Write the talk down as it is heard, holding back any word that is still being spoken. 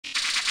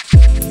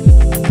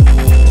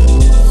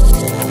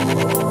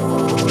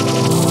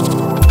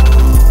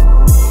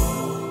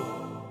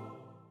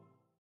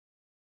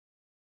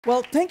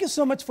Well, thank you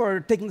so much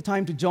for taking the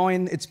time to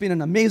join. It's been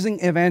an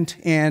amazing event,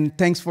 and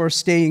thanks for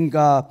staying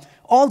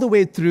all the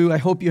way through. I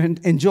hope you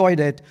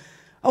enjoyed it.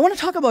 I want to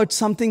talk about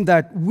something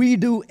that we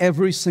do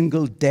every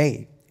single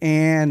day,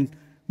 and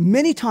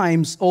many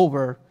times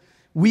over,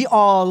 we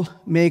all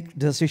make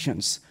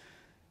decisions.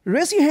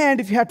 Raise your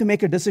hand if you had to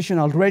make a decision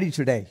already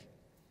today.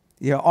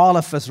 Yeah, all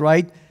of us,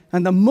 right?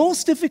 And the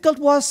most difficult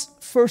was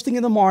first thing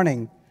in the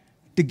morning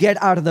to get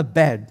out of the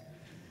bed.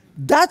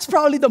 That's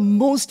probably the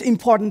most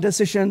important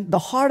decision, the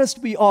hardest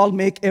we all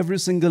make every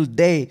single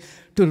day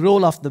to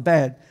roll off the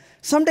bed.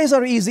 Some days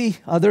are easy,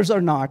 others are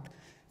not.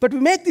 But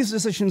we make these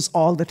decisions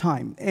all the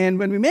time. And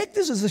when we make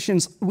these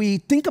decisions, we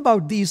think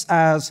about these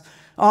as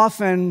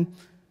often,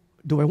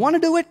 do I want to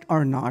do it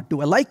or not?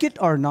 Do I like it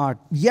or not?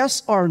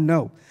 Yes or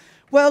no?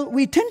 Well,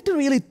 we tend to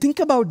really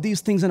think about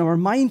these things in our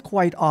mind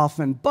quite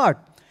often.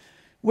 But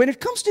when it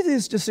comes to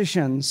these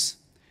decisions,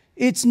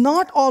 it's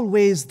not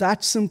always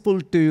that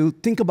simple to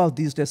think about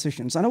these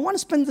decisions. And I want to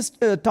spend this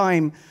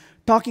time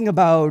talking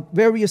about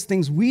various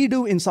things we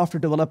do in software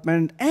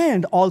development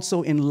and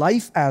also in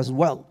life as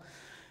well.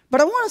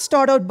 But I want to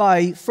start out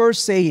by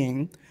first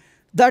saying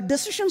that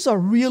decisions are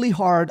really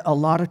hard a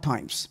lot of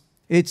times.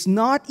 It's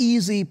not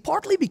easy,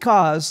 partly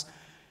because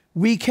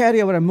we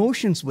carry our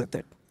emotions with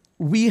it.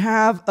 We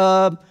have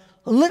a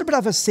little bit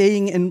of a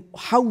saying in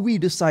how we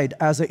decide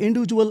as an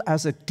individual,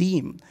 as a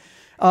team.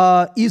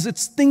 Is it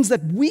things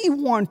that we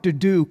want to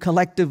do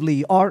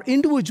collectively or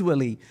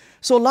individually?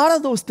 So a lot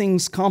of those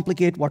things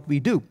complicate what we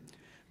do.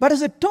 But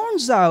as it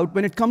turns out,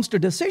 when it comes to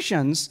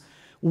decisions,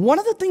 one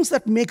of the things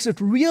that makes it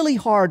really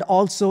hard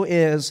also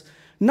is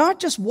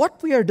not just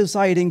what we are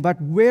deciding, but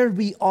where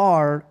we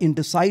are in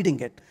deciding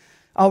it.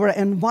 Our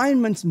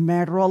environments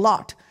matter a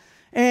lot.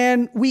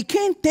 And we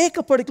can't take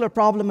a particular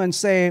problem and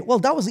say, well,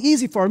 that was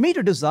easy for me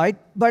to decide,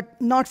 but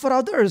not for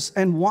others.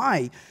 And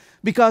why?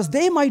 Because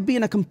they might be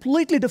in a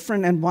completely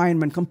different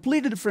environment,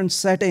 completely different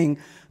setting.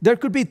 There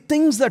could be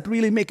things that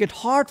really make it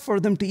hard for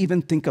them to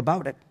even think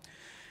about it.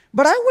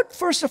 But I would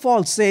first of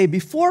all say,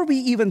 before we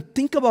even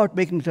think about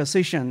making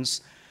decisions,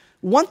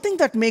 one thing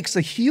that makes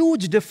a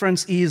huge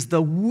difference is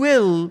the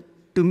will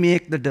to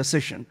make the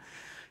decision.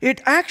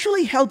 It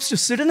actually helps to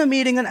sit in a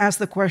meeting and ask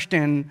the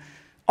question,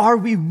 are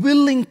we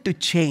willing to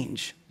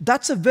change?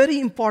 That's a very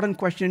important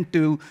question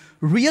to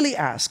really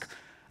ask.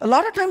 A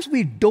lot of times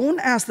we don't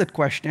ask that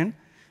question,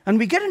 and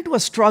we get into a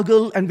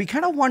struggle, and we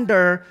kind of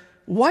wonder,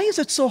 why is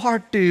it so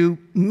hard to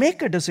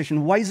make a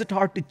decision? Why is it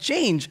hard to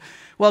change?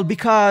 Well,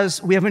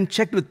 because we haven't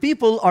checked with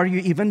people, are you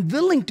even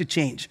willing to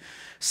change?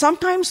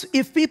 Sometimes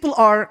if people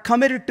are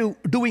committed to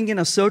doing in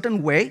a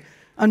certain way,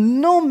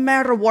 and no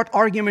matter what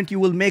argument you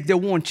will make, they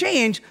won't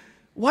change,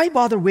 why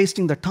bother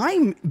wasting the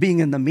time being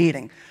in the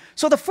meeting?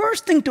 So the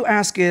first thing to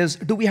ask is,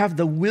 do we have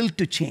the will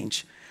to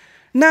change?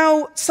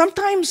 Now,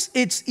 sometimes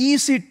it's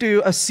easy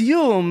to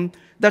assume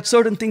that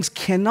certain things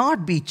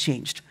cannot be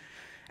changed.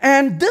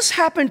 And this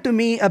happened to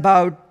me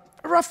about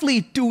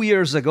roughly 2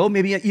 years ago,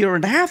 maybe a year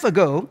and a half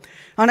ago,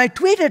 and I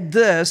tweeted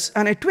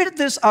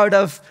this out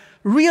of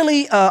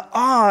really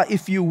awe,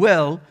 if you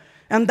will,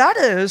 and that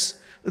is,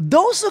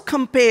 those who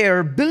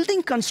compare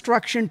building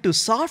construction to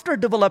software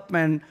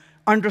development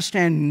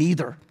understand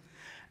neither.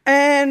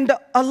 And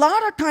a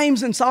lot of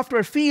times in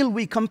software field,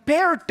 we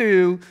compare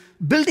to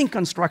building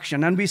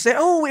construction, and we say,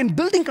 oh, in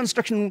building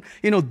construction,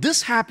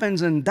 this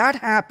happens and that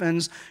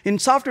happens. In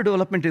software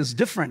development is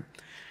different.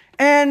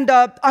 And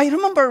I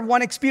remember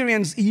one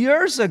experience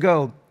years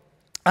ago.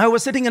 I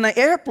was sitting in an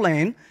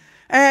airplane,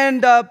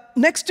 and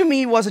next to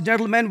me was a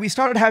gentleman. We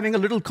started having a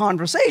little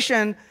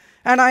conversation,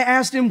 and I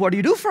asked him, what do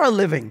you do for a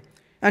living?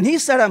 And he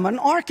said, I'm an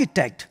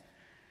architect.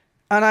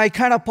 And I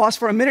kind of paused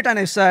for a minute, and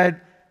I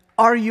said,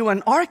 are you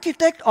an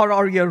architect or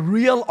are you a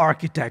real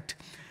architect?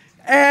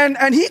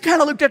 And he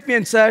kind of looked at me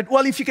and said,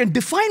 well, if you can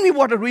define me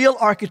what a real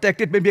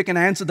architect is, maybe I can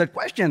answer that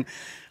question.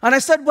 And I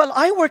said, well,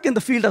 I work in the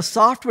field of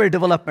software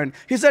development.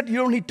 He said, you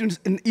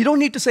don't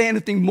need to say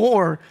anything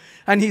more.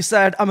 And he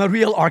said, I'm a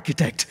real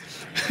architect.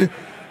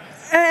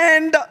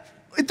 And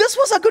this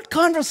was a good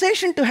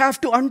conversation to have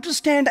to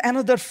understand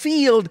another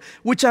field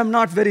which I'm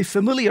not very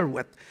familiar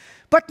with.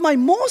 But my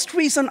most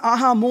recent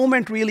aha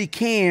moment really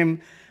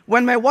came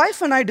when my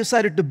wife and I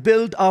decided to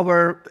build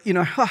our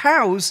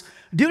house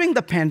during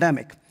the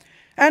pandemic.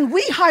 And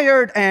we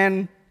hired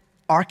an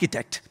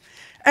architect.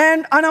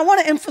 And I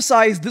want to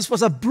emphasize this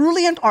was a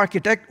brilliant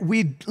architect.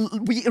 We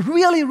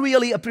really,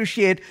 really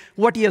appreciate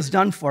what he has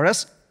done for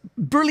us.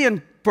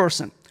 Brilliant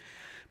person.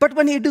 But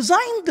when he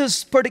designed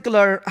this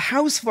particular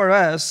house for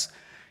us,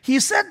 he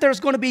said there's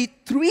going to be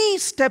 3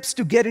 steps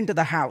to get into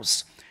the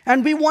house.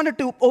 And we wanted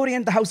to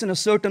orient the house in a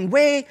certain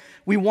way.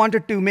 We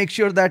wanted to make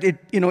sure that it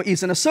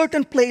is in a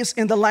certain place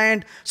in the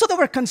land. So there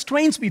were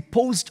constraints we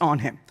posed on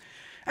him.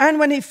 And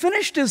when he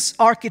finished his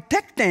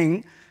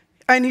architecting,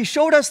 and he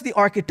showed us the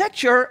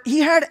architecture, he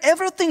had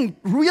everything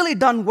really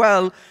done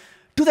well,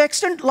 to the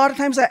extent a lot of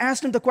times I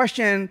asked him the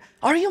question,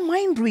 are you a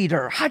mind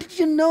reader? How did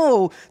you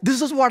know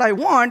this is what I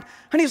want?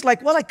 And he's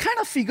like, well, I kind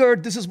of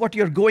figured this is what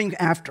you're going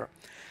after.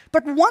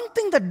 But one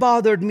thing that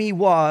bothered me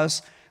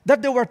was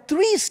that there were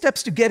 3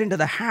 steps to get into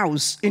the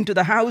house,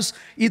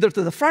 either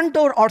through the front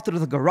door or through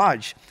the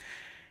garage.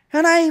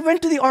 And I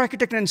went to the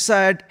architect and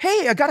said,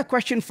 hey, I got a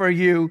question for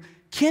you.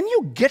 Can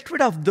you get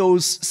rid of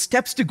those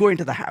steps to go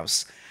into the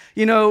house?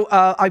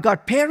 I've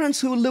got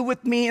parents who live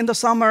with me in the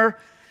summer.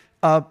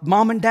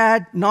 Mom and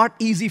dad, not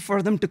easy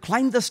for them to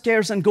climb the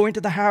stairs and go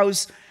into the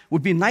house.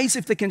 Would be nice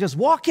if they can just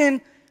walk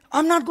in.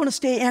 I'm not going to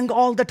stay young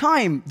all the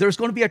time. There's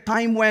going to be a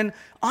time when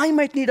I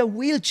might need a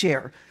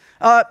wheelchair.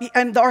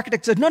 And the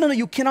architect said, no,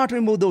 you cannot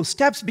remove those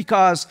steps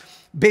because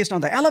based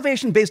on the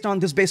elevation, based on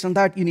this, based on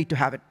that, you need to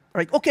have it.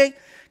 Right? Okay,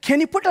 can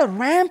you put a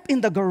ramp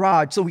in the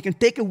garage so we can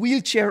take a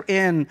wheelchair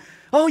in?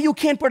 Oh, you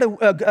can't put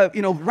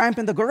a ramp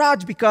in the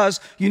garage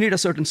because you need a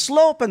certain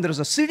slope and there's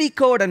a city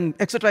code and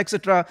et cetera, et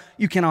cetera.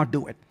 You cannot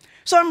do it.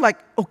 So I'm like,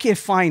 okay,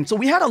 fine. So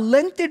we had a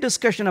lengthy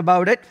discussion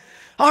about it.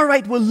 All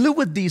right, we'll live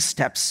with these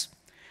steps.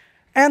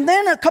 And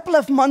then a couple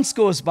of months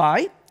goes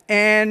by,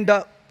 and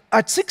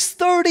at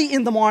 6:30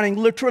 in the morning,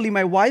 literally,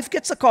 my wife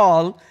gets a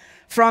call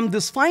from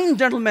this fine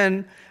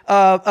gentleman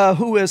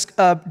who is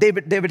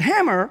David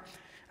Hammer.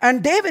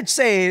 And David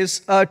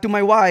says to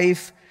my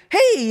wife,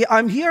 hey,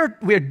 I'm here.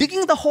 We're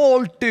digging the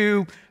hole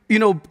to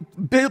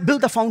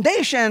build the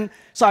foundation.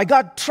 So I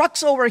got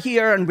trucks over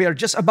here, and we're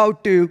just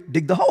about to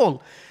dig the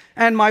hole.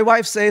 And my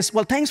wife says,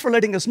 well, thanks for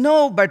letting us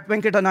know, but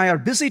Venkat and I are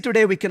busy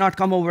today. We cannot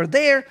come over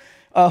there.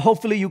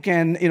 Hopefully you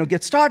can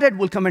get started.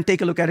 We'll come and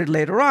take a look at it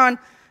later on.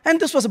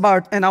 And this was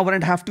about an hour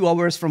and a half, 2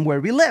 hours from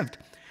where we lived.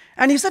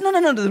 And he said,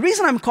 no. The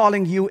reason I'm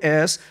calling you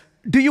is,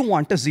 do you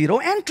want a zero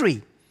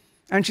entry?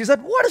 And she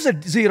said, what is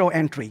a zero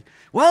entry?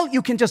 Well,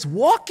 you can just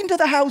walk into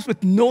the house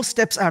with no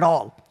steps at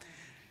all.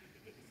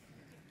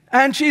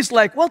 And she's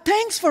like, well,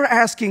 thanks for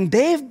asking,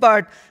 Dave,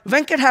 but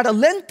Venkat had a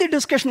lengthy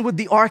discussion with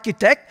the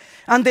architect,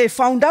 and they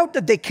found out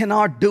that they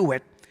cannot do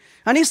it.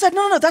 And he said,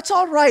 no, that's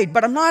all right,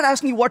 but I'm not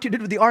asking you what you did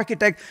with the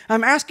architect.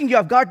 I'm asking you,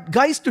 I've got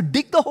guys to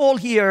dig the hole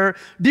here.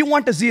 Do you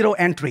want a zero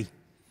entry?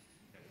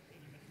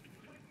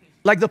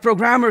 Like the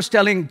programmer's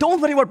telling,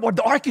 don't worry about what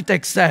the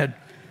architect said,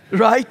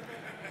 right?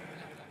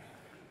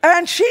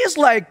 And she's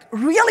like,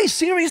 really,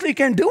 seriously, you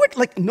can do it?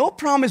 Like, no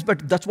promise,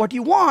 but that's what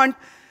you want.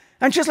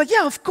 And she's like,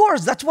 yeah, of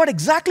course. That's what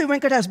exactly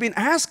Venkat has been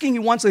asking. He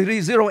wants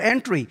a zero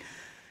entry.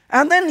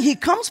 And then he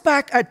comes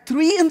back at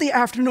 3 in the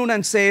afternoon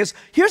and says,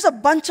 here's a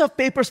bunch of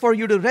papers for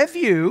you to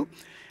review.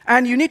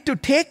 And you need to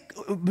take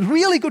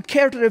really good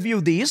care to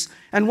review these.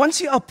 And once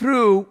you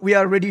approve, we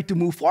are ready to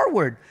move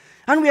forward.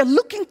 And we are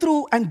looking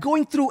through and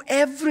going through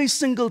every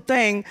single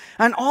thing.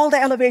 And all the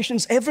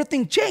elevations,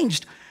 everything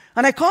changed.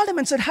 And I called him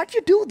and said, how do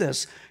you do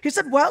this? He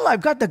said, well,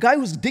 I've got the guy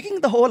who's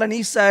digging the hole, and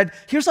he said,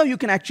 here's how you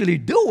can actually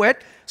do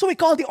it. So we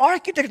called the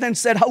architect and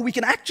said how we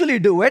can actually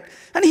do it,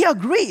 and he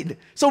agreed.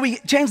 So we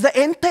changed the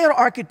entire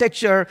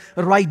architecture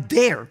right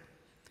there.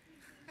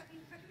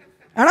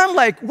 And I'm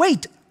like,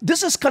 wait,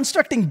 this is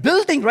constructing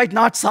building, right,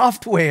 not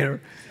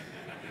software.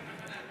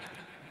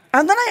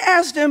 And then I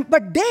asked him,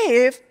 but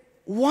Dave,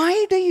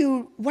 why do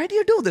you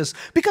do this?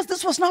 Because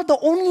this was not the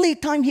only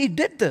time he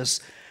did this.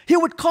 He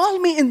would call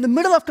me in the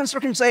middle of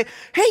construction and say,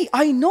 hey,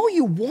 I know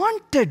you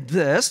wanted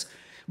this,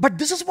 but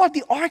this is what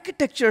the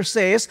architecture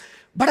says,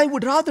 but I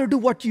would rather do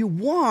what you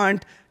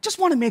want. Just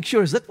want to make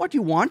sure, is that what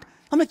you want?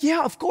 I'm like,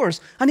 yeah, of course.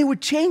 And he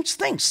would change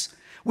things.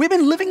 We've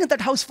been living in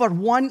that house for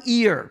 1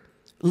 year.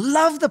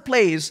 Love the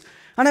place.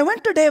 And I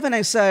went to Dave and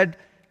I said,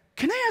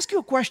 can I ask you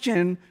a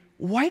question?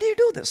 Why do you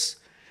do this?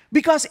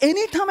 Because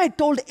anytime I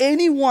told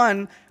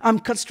anyone I'm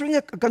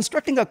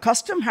constructing a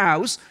custom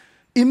house,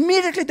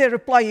 immediately their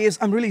reply is,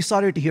 I'm really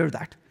sorry to hear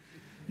that.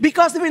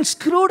 Because they've been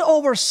screwed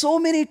over so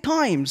many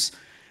times.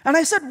 And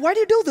I said, why do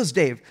you do this,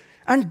 Dave?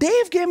 And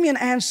Dave gave me an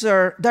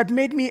answer that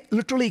made me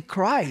literally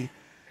cry.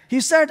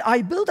 He said,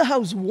 I built a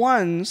house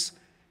once,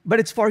 but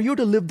it's for you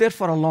to live there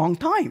for a long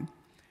time.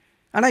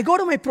 And I go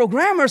to my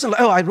programmers and,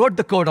 I wrote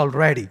the code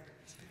already.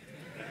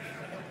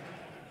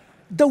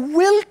 The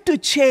will to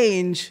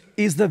change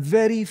is the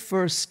very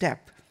first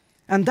step.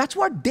 And that's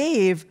what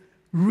Dave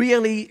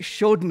really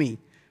showed me.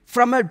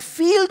 From a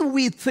field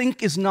we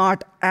think is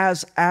not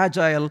as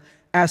agile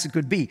as it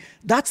could be.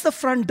 That's the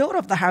front door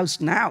of the house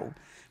now,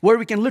 where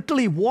we can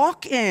literally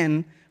walk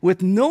in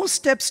with no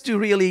steps to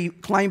really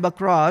climb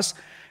across.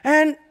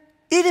 And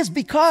it is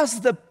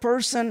because the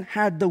person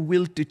had the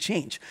will to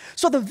change.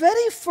 So the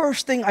very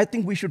first thing I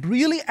think we should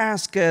really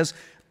ask is,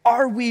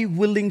 are we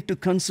willing to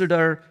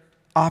consider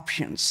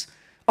options?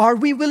 Are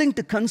we willing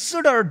to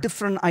consider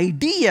different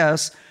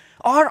ideas?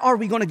 Or are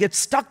we going to get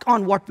stuck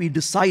on what we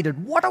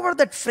decided, whatever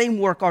that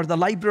framework or the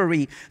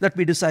library that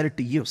we decided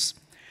to use?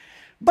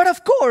 But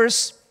of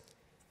course,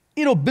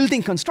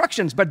 building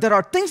constructions, but there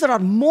are things that are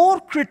more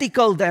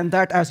critical than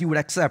that, as you would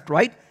accept,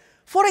 right?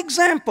 For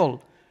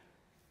example,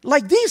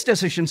 like these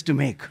decisions to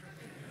make.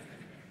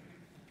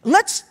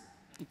 Let's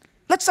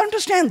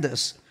understand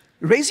this.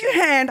 Raise your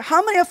hand.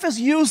 How many of us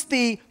use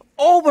the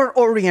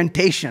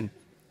over-orientation?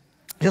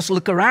 Just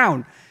look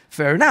around.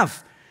 Fair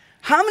enough.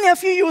 How many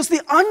of you use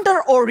the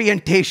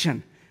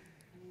under-orientation?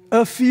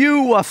 A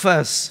few of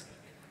us.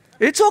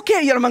 It's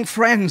okay, you're among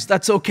friends,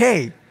 that's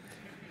okay.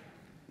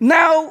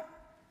 Now,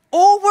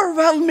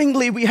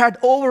 Overwhelmingly, we had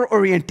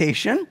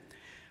over-orientation.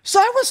 So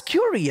I was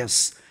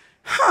curious,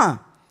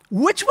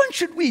 which one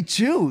should we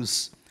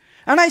choose?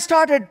 And I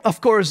started,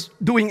 of course,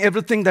 doing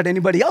everything that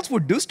anybody else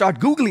would do, start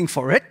Googling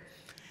for it.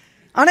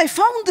 And I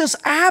found this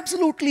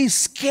absolutely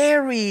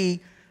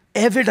scary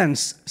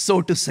evidence,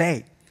 so to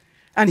say.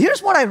 And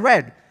here's what I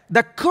read.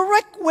 The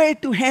correct way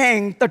to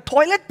hang the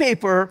toilet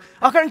paper,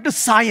 according to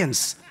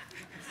science,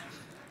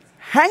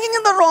 hanging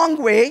in the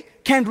wrong way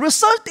can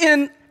result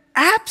in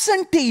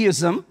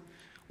absenteeism,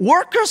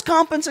 workers'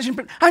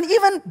 compensation, and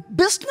even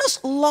business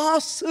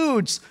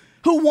lawsuits.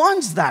 Who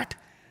wants that?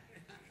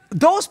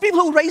 Those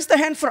people who raise the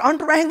hand for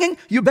underhanging,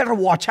 you better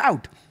watch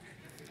out.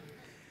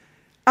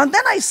 And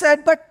then I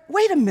said, but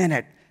wait a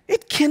minute.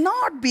 It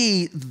cannot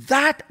be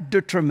that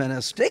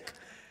deterministic,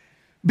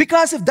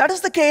 because if that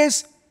is the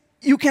case,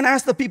 you can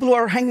ask the people who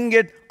are hanging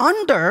it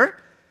under,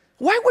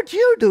 why would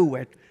you do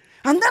it?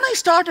 And then I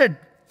started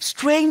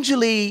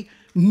strangely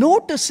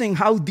noticing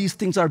how these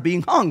things are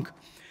being hung.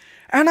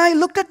 And I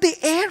looked at the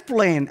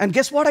airplane, and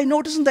guess what I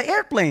noticed in the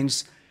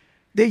airplanes?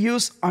 They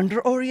use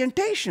under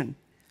orientation.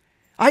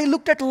 I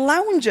looked at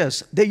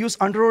lounges, they use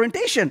under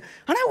orientation.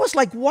 And I was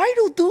like, why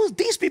do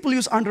these people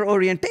use under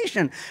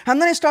orientation?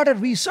 And then I started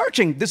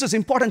researching. This is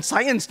important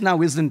science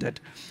now, isn't it?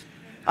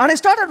 And I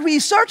started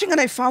researching, and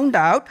I found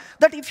out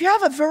that if you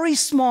have a very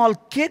small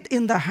kid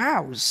in the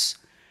house,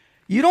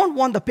 you don't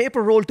want the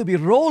paper roll to be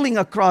rolling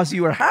across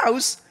your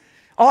house.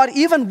 Or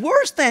even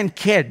worse than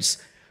kids,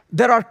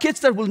 there are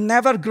kids that will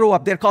never grow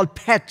up. They're called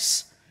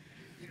pets.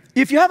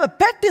 If you have a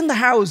pet in the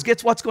house,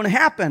 guess what's going to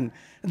happen?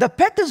 The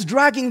pet is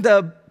dragging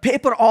the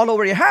paper all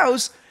over your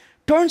house.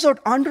 Turns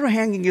out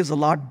underhanging is a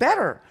lot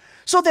better.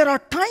 So there are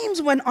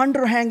times when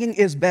underhanging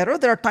is better.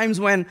 There are times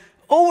when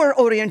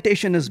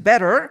over-orientation is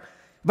better.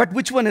 But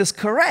which one is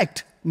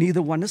correct?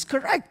 Neither one is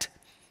correct.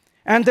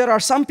 And there are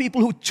some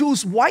people who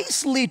choose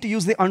wisely to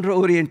use the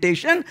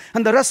under-orientation,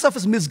 and the rest of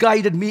us,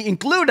 misguided, me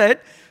included,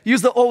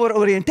 use the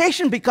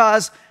over-orientation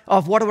because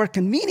of whatever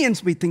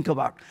convenience we think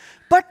about.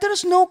 But there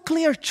is no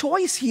clear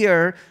choice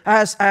here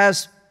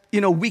as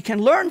we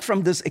can learn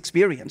from this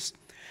experience.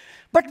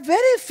 But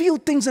very few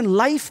things in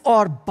life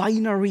are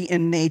binary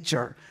in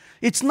nature.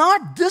 It's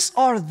not this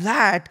or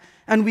that,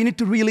 and we need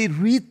to really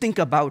rethink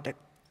about it.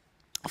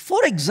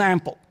 For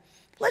example,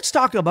 let's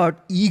talk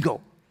about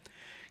ego.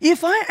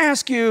 If I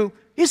ask you,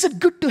 is it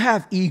good to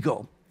have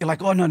ego? You're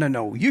like, oh,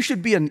 no. You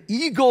should be an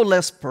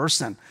egoless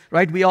person,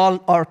 right? We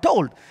all are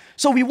told.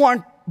 So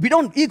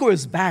ego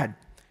is bad.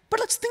 But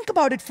let's think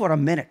about it for a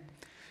minute.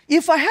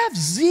 If I have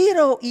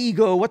zero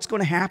ego, what's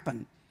going to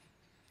happen?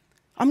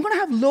 I'm going to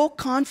have low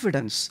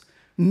confidence,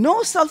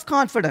 no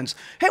self-confidence.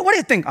 Hey, what do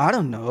you think? I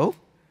don't know.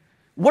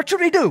 What should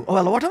we do?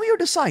 Well, whatever you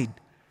decide.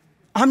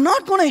 I'm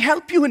not going to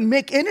help you and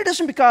make any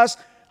decision because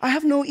I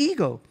have no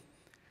ego.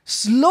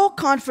 Low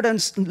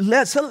confidence,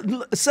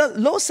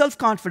 low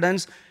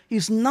self-confidence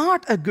is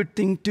not a good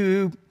thing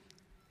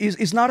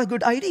is not a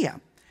good idea.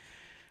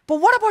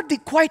 But what about the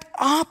quite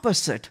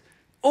opposite,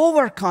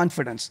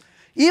 overconfidence?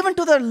 Even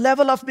to the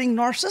level of being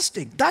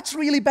narcissistic. That's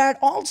really bad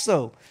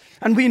also.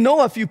 And we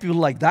know a few people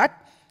like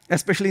that,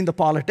 especially in the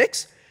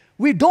politics.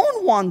 We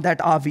don't want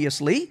that,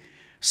 obviously.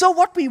 So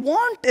what we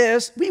want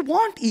is, we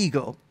want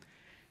ego.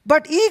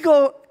 But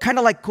ego, kind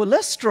of like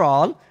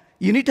cholesterol,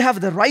 you need to have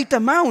the right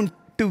amount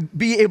to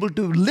be able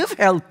to live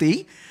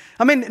healthy.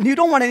 I mean, you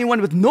don't want anyone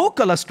with no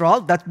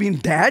cholesterol, that's been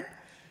dead.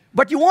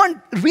 But you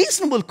want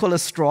reasonable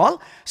cholesterol.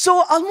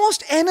 So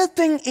almost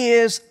anything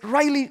is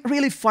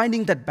really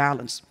finding that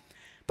balance.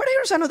 But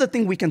here's another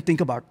thing we can think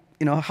about.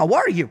 How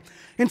are you?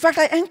 In fact,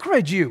 I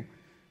encourage you,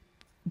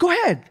 go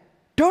ahead,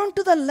 turn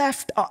to the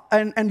left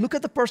and look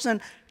at the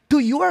person to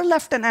your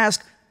left and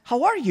ask,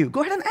 how are you?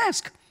 Go ahead and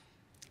ask.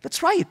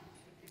 That's right.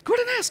 Go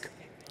ahead and ask.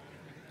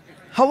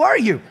 How are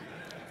you?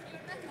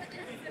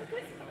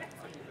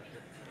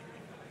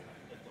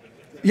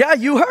 Yeah,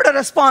 you heard a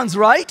response,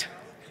 right?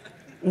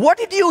 What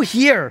did you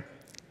hear?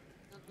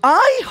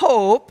 I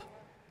hope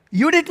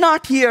you did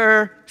not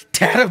hear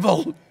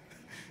terrible,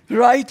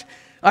 right?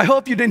 I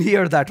hope you didn't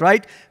hear that,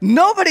 right?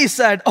 Nobody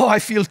said, oh, I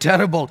feel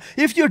terrible.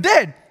 If you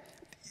did,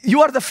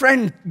 you are the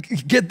friend,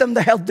 get them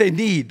the help they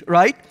need,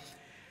 right?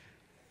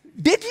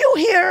 Did you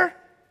hear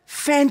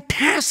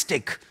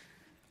fantastic,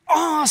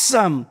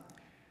 awesome?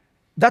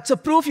 That's a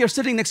proof you're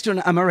sitting next to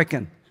an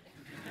American.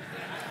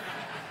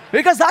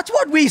 Because that's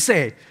what we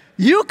say.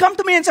 You come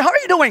to me and say, how are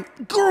you doing?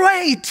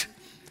 Great.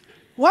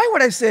 Why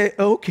would I say,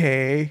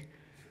 okay?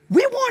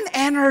 We want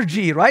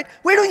energy, right?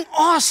 We're doing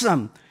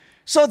awesome.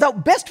 So the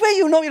best way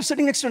you know you're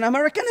sitting next to an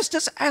American is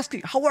just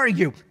asking, how are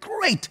you?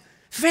 Great.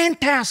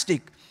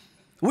 Fantastic.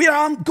 We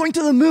are going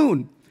to the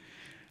moon.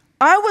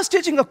 I was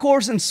teaching a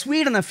course in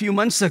Sweden a few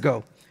months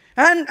ago.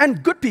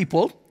 And good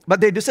people,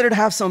 but they decided to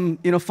have some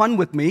fun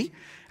with me.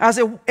 As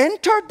I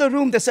entered the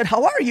room, they said,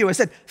 how are you? I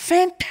said,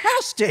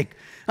 fantastic.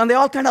 And they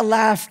all kind of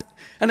laughed.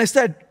 And I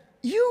said,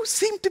 you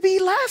seem to be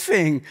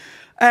laughing.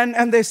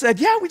 And they said,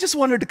 yeah, we just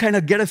wanted to kind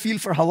of get a feel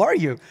for how are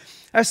you.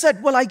 I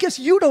said, well, I guess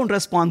you don't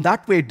respond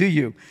that way, do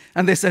you?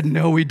 And they said,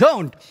 no, we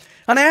don't.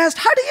 And I asked,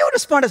 how do you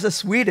respond as a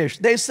Swedish?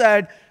 They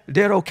said,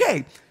 they're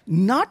okay.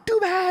 Not too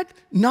bad,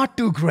 not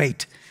too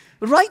great.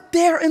 Right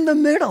there in the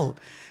middle.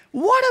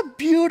 What a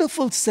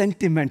beautiful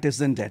sentiment,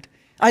 isn't it?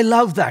 I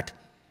love that.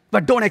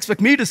 But don't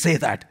expect me to say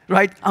that,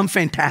 right? I'm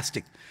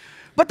fantastic.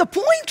 But the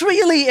point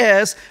really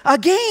is,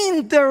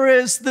 again, there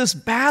is this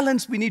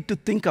balance we need to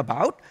think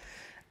about.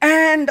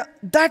 And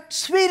that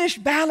Swedish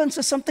balance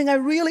is something I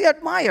really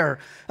admire.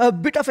 A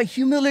bit of a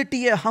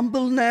humility, a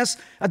humbleness.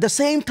 At the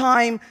same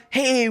time,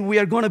 hey, we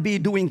are going to be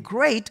doing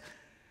great.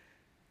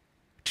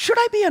 Should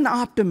I be an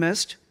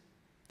optimist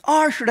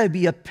or should I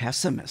be a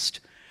pessimist?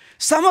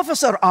 Some of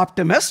us are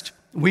optimists.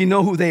 We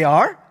know who they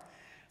are.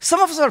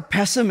 Some of us are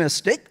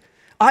pessimistic.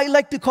 I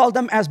like to call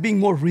them as being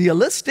more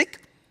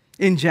realistic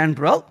in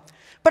general.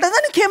 But then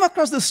I came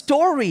across the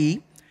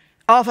story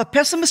of a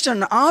pessimist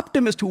and an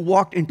optimist who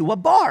walked into a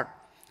bar.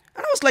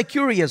 And I was like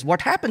curious,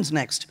 what happens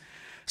next?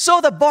 So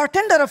the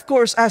bartender, of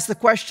course, asked the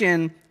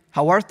question,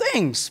 how are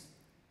things?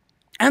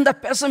 And the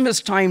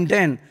pessimist chimed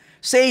in,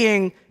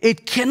 saying,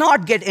 it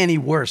cannot get any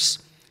worse.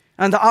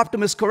 And the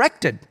optimist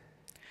corrected.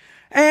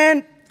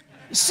 And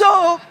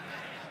so,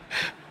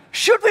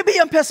 should we be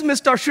a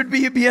pessimist or should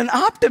we be an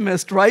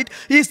optimist, right?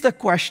 Is the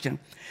question.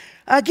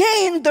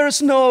 Again,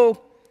 there's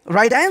no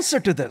right answer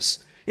to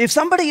this. If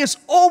somebody is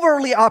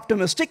overly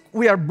optimistic,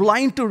 we are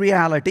blind to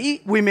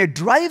reality. We may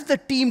drive the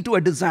team to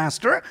a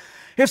disaster.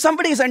 If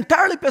somebody is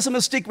entirely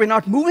pessimistic, we're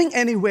not moving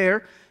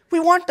anywhere. We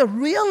want a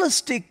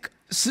realistic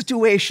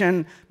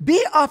situation.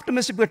 Be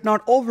optimistic, but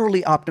not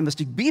overly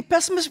optimistic. Be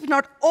pessimistic, but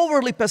not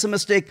overly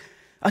pessimistic.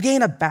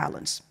 Again, a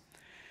balance.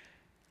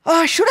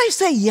 Should I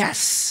say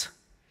yes?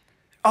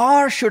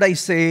 Or should I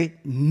say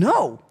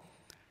no?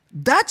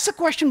 That's a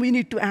question we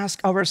need to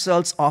ask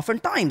ourselves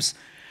oftentimes.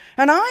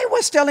 And I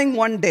was telling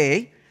one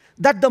day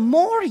that the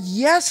more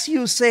yes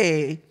you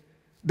say,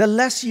 the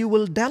less you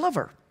will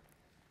deliver.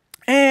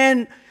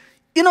 And,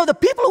 the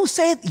people who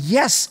say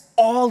yes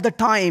all the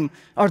time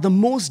are the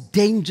most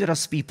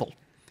dangerous people.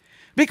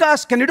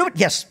 Because, can you do it?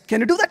 Yes.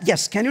 Can you do that?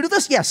 Yes. Can you do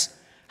this? Yes.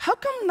 How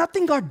come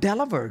nothing got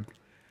delivered?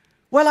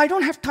 Well, I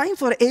don't have time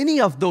for any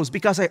of those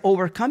because I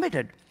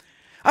overcommitted.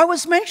 I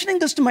was mentioning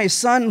this to my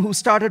son who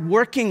started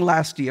working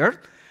last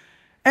year.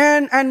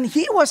 And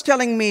he was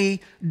telling me,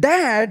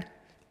 Dad,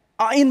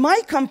 in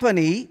my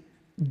company,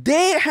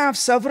 they have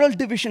several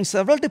divisions,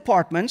 several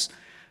departments,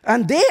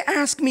 and they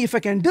ask me if I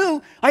can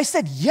do. I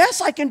said,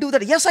 yes, I can do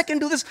that. Yes, I can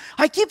do this.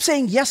 I keep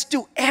saying yes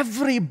to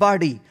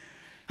everybody.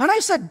 And I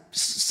said,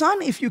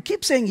 son, if you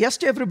keep saying yes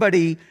to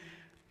everybody,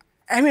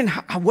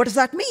 what does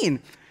that mean?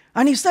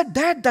 And he said,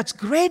 Dad, that's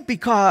great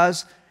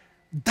because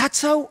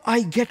that's how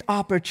I get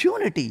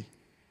opportunity.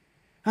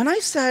 And I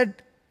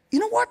said, you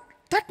know what?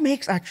 That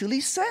makes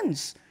actually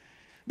sense.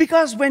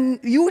 Because when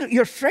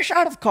you're fresh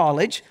out of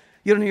college,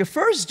 you're in your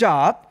first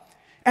job,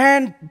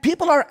 and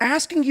people are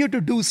asking you to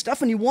do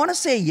stuff, and you want to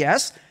say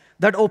yes,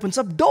 that opens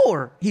up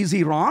door. Is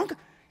he wrong?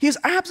 He's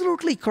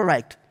absolutely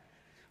correct.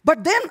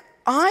 But then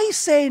I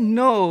say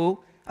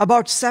no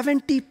about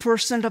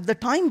 70% of the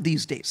time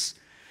these days.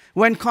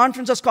 When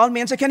conferences call me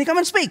and say, can you come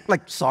and speak?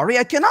 Like, sorry,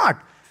 I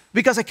cannot,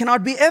 because I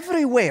cannot be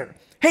everywhere.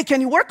 Hey, can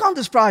you work on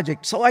this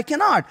project? So I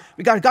cannot.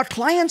 We got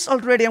clients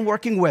already I'm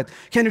working with.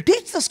 Can you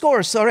teach this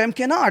course? Sorry, I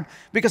cannot,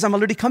 because I'm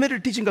already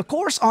committed to teaching a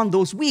course on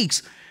those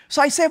weeks.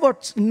 So I say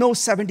about no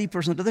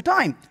 70% of the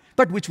time.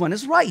 But which one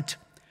is right?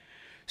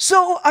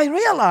 So I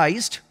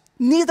realized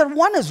neither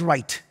one is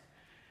right.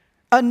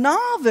 A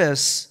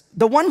novice,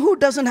 the one who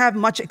doesn't have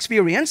much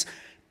experience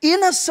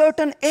in a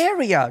certain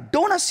area,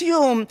 don't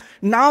assume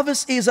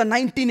novice is a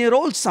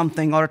 19-year-old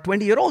something or a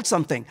 20-year-old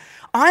something.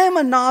 I am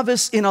a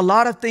novice in a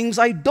lot of things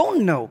I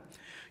don't know.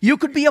 You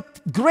could be a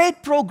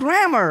great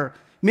programmer.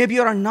 Maybe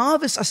you're a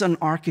novice as an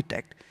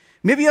architect.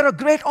 Maybe you're a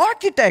great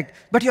architect,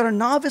 but you're a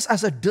novice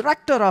as a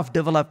director of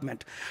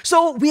development.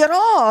 So we are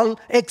all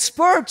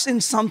experts in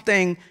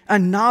something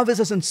and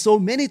novices in so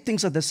many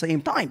things at the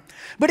same time.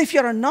 But if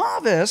you're a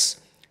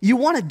novice, you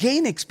want to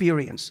gain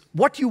experience.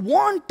 What you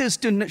want is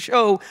to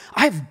show,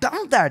 I've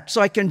done that, so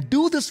I can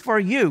do this for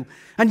you.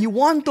 And you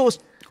want those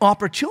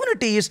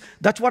opportunities.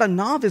 That's what a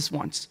novice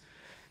wants.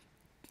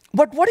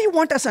 But what do you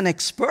want as an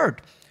expert?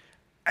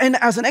 And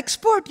as an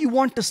expert, you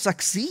want to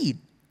succeed.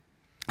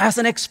 As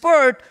an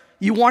expert,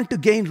 you want to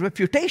gain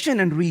reputation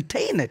and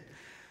retain it.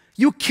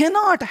 You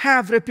cannot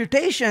have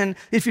reputation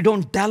if you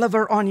don't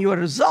deliver on your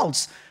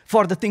results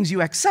for the things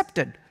you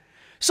accepted.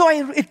 So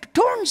it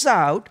turns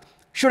out,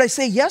 should I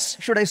say yes?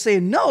 Should I say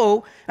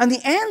no? And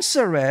the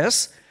answer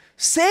is,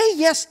 say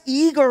yes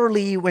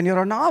eagerly when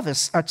you're a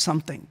novice at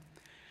something.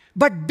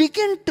 But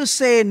begin to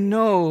say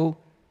no,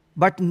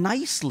 but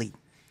nicely.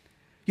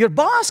 Your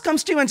boss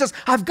comes to you and says,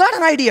 I've got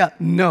an idea.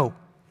 No.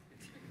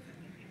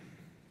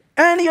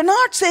 And you're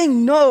not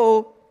saying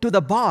no to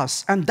the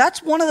boss. And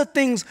that's one of the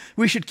things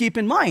we should keep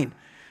in mind.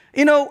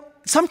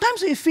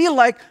 Sometimes we feel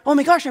like, oh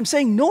my gosh, I'm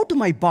saying no to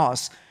my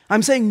boss.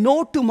 I'm saying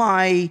no to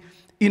my,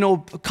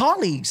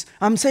 colleagues.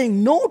 I'm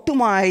saying no to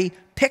my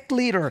tech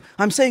leader.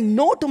 I'm saying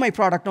no to my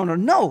product owner.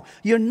 No,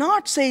 you're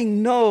not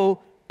saying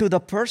no to the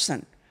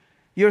person.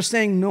 You're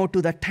saying no to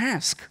the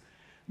task.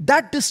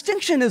 That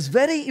distinction is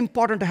very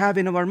important to have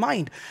in our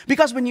mind.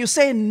 Because when you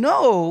say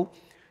no,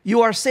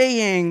 you are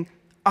saying,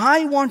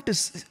 I want to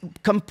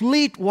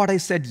complete what I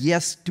said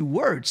yes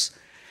towards.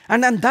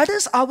 And then that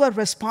is our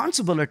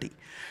responsibility.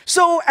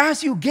 So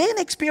as you gain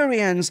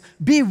experience,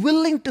 be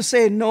willing to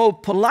say no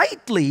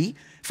politely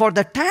for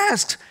the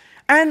tasks,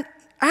 and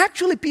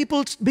actually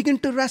people begin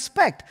to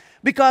respect.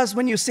 Because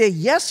when you say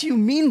yes, you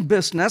mean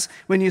business.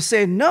 When you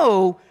say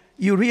no,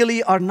 you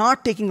really are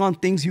not taking on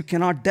things you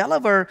cannot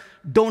deliver.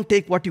 Don't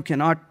take what you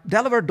cannot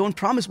deliver. Don't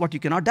promise what you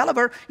cannot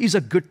deliver is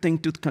a good thing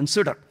to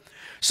consider.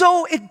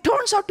 So it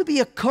turns out to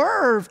be a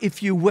curve,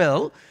 if you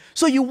will.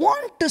 So you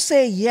want to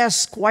say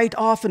yes quite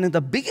often in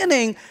the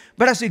beginning,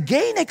 but as you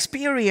gain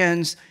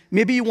experience,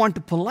 maybe you want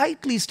to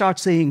politely start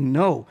saying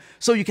no,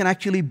 so you can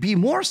actually be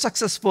more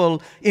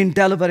successful in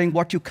delivering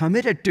what you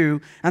committed to,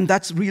 and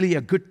that's really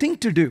a good thing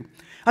to do.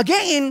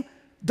 Again,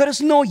 there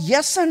is no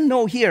yes and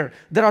no here.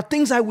 There are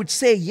things I would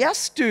say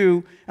yes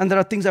to, and there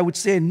are things I would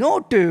say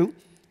no to,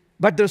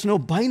 but there's no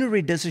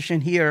binary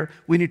decision here.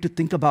 We need to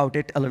think about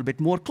it a little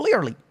bit more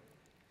clearly.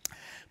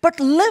 But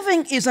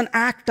living is an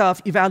act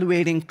of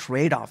evaluating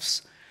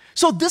trade-offs.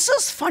 So this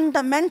is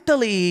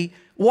fundamentally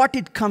what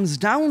it comes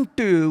down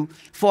to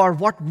for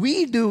what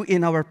we do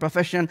in our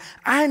profession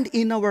and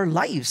in our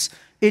lives.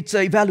 It's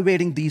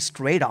evaluating these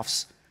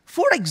trade-offs.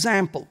 For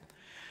example,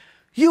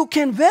 you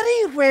can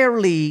very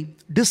rarely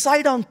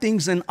decide on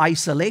things in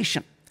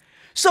isolation.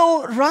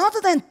 So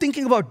rather than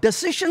thinking about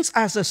decisions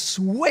as a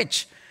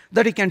switch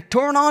that you can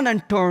turn on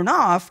and turn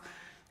off,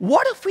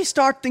 what if we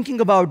start thinking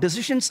about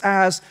decisions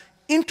as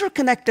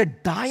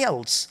interconnected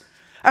dials?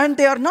 And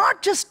they are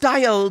not just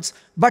dials,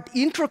 but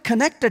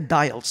interconnected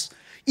dials.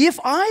 If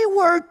I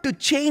were to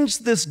change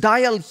this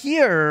dial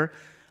here,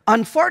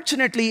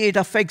 unfortunately, it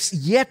affects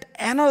yet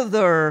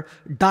another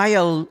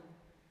dial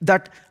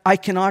that I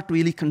cannot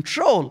really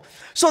control.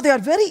 So they are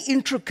very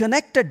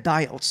interconnected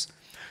dials.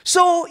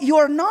 So you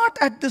are not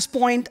at this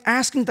point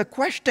asking the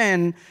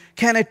question,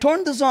 can I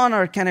turn this on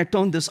or can I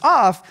turn this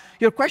off?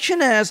 Your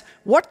question is,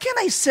 what can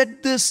I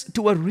set this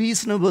to a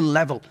reasonable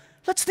level?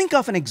 Let's think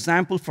of an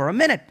example for a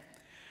minute.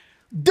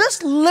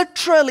 This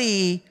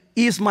literally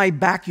is my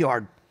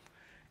backyard.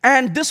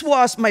 And this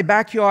was my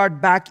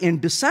backyard back in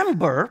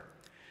December.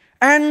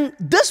 And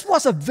this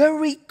was a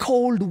very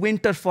cold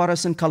winter for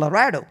us in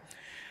Colorado.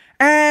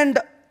 And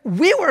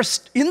we were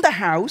in the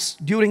house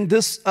during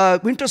this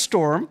winter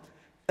storm,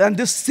 and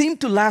this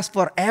seemed to last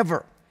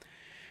forever.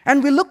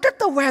 And we looked at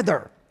the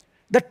weather.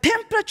 The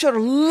temperature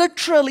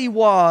literally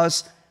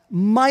was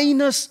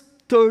minus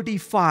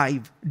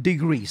 35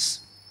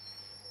 degrees.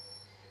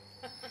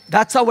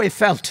 That's how I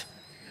felt.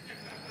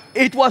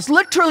 It was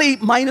literally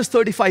minus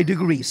 35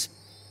 degrees.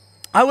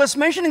 I was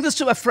mentioning this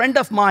to a friend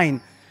of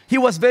mine. He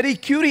was very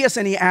curious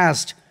and he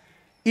asked,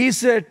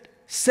 is it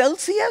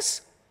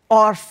Celsius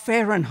or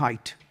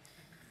Fahrenheit?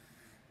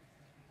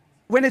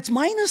 When it's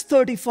minus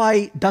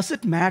 35, does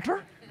it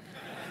matter?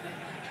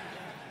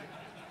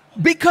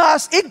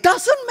 Because it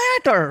doesn't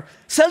matter.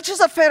 Celsius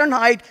or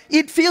Fahrenheit,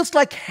 it feels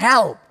like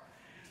hell.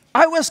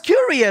 I was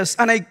curious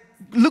and I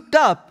looked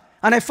up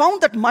and I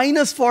found that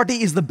minus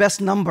 40 is the best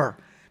number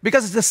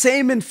because it's the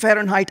same in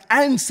Fahrenheit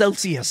and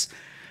Celsius.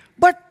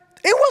 But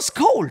it was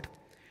cold.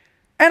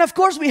 And of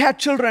course, we had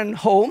children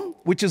home,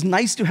 which is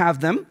nice to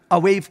have them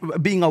away,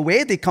 being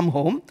away, they come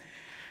home.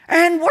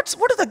 And what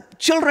do the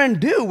children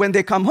do when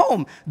they come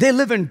home? They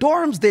live in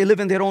dorms, they live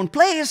in their own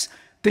place,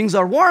 things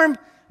are warm,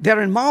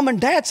 they're in mom and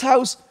dad's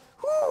house.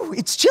 Ooh,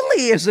 it's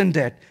chilly, isn't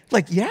it?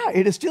 Like, yeah,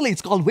 it is chilly,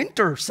 it's called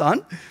winter,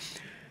 son.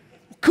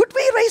 Could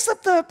we raise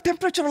up the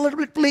temperature a little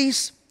bit,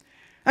 please?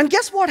 And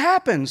guess what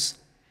happens?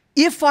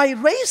 If I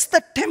raise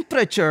the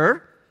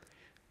temperature,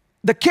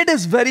 the kid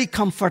is very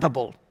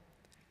comfortable.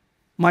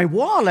 My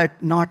wallet,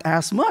 not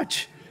as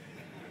much,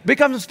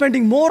 because I'm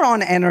spending more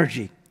on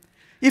energy.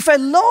 If I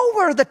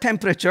lower the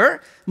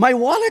temperature, my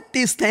wallet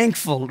is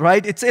thankful,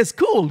 right? It says,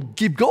 cool,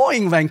 keep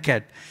going,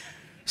 Venkat.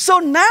 So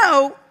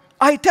now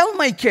I tell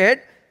my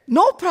kid,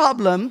 no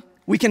problem,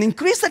 we can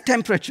increase the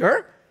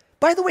temperature.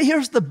 By the way,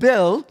 here's the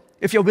bill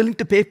if you're willing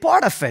to pay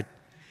part of it.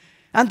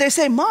 And they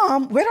say,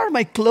 Mom, where are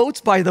my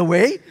clothes, by the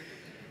way?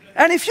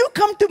 And if you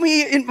come to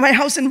me in my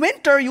house in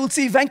winter, you'll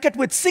see Venkat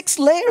with 6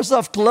 layers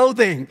of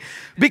clothing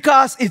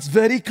because it's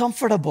very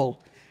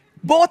comfortable,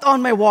 both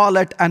on my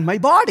wallet and my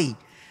body.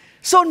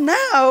 So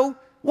now,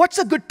 what's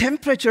a good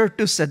temperature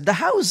to set the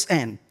house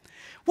in?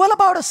 Well,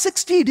 about a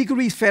 60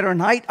 degrees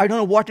Fahrenheit. I don't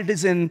know what it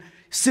is in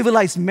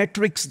civilized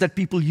metrics that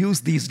people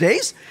use these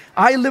days.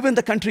 I live in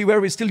the country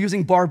where we're still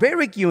using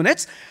barbaric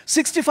units.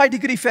 65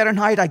 degrees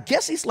Fahrenheit, I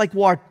guess is like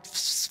what,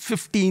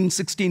 15,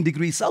 16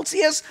 degrees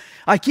Celsius.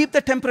 I keep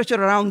the temperature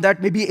around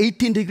that, maybe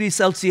 18 degrees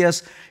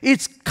Celsius.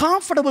 It's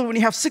comfortable when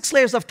you have 6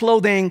 layers of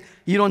clothing.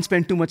 You don't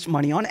spend too much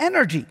money on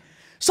energy.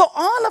 So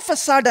all of a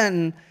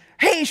sudden,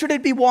 hey, should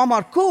it be warm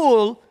or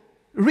cool,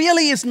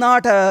 really is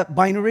not a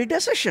binary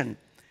decision.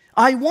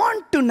 I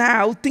want to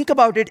now think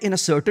about it in a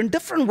certain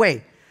different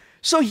way.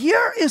 So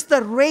here is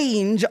the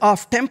range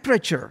of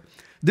temperature.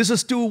 This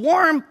is too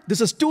warm, this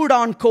is too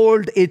darn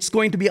cold, it's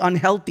going to be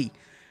unhealthy.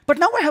 But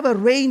now I have a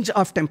range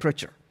of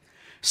temperature.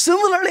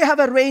 Similarly, I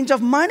have a range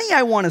of money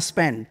I want to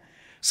spend.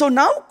 So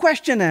now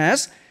question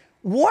is,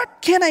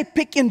 what can I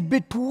pick in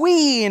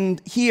between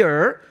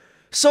here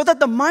so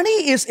that the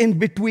money is in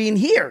between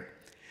here?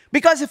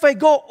 Because if I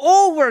go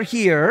over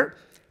here,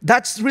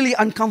 that's really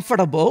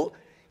uncomfortable.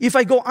 If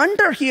I go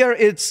under here,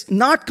 it's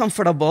not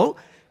comfortable,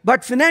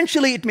 but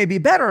financially it may be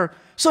better.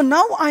 So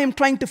now I am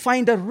trying to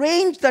find a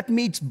range that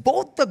meets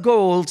both the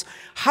goals.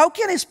 How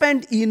can I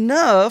spend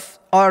enough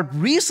or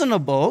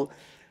reasonable,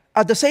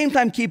 at the same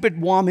time keep it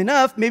warm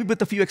enough, maybe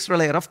with a few extra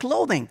layers of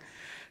clothing?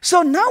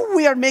 So now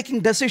we are making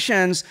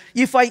decisions.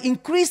 If I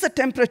increase the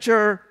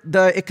temperature,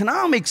 the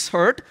economics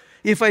hurt.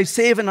 If I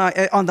save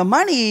on the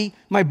money,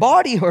 my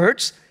body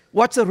hurts.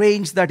 What's the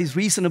range that is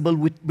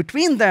reasonable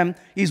between them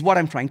is what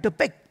I'm trying to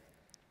pick.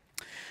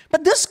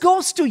 But this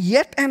goes to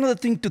yet another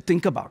thing to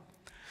think about.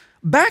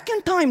 Back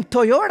in time,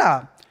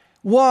 Toyota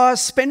was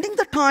spending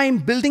the time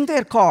building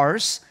their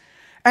cars,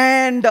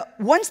 and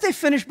once they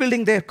finished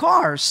building their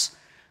cars,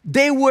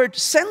 they would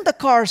send the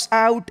cars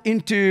out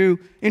into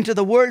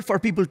the world for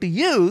people to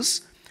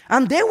use,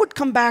 and they would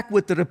come back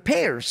with the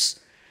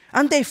repairs.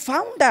 And they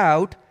found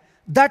out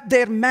that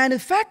their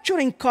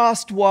manufacturing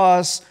cost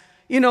was,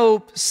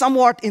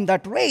 somewhat in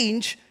that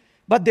range,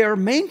 but their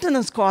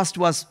maintenance cost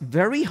was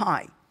very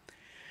high.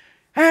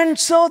 And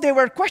so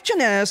their question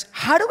is,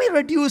 how do we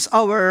reduce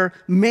our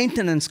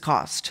maintenance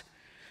cost?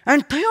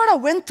 And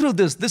Toyota went through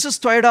this. This is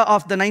Toyota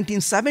of the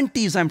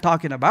 1970s I'm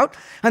talking about.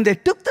 And they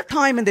took the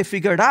time and they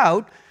figured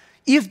out,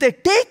 if they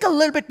take a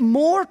little bit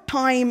more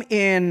time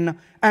in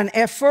an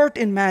effort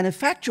in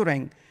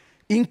manufacturing,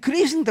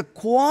 increasing the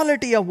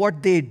quality of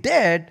what they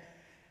did,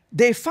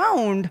 they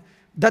found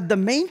that the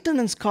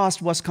maintenance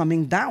cost was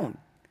coming down.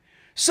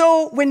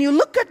 So when you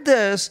look at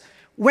this,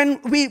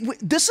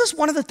 this is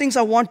one of the things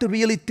I want to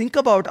really think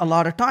about a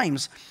lot of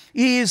times,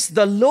 is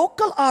the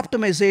local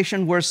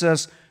optimization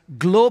versus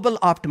global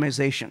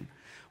optimization.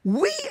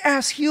 We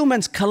as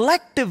humans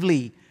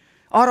collectively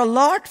are a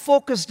lot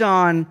focused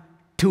on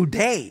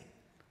today,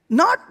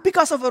 not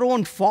because of our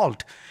own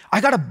fault. I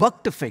got a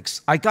bug to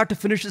fix. I got to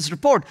finish this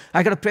report.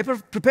 I got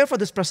to prepare for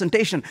this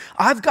presentation.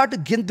 I've got to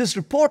get this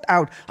report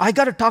out. I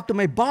got to talk to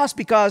my boss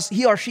because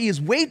he or she is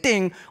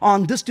waiting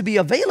on this to be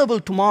available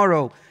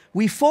tomorrow.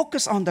 We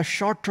focus on the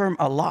short term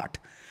a lot.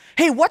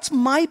 Hey, what's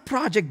my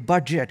project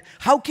budget?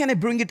 How can I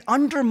bring it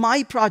under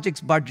my project's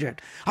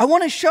budget? I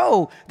want to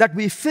show that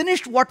we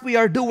finished what we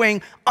are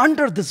doing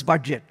under this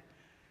budget.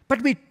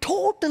 But we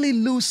totally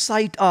lose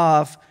sight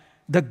of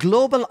the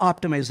global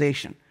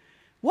optimization.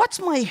 What's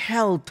my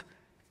health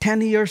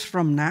 10 years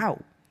from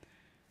now?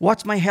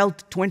 What's my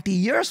health 20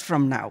 years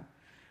from now?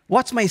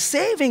 What's my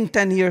saving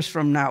 10 years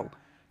from now?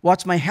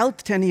 What's my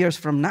health 10 years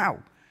from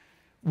now?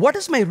 What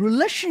is my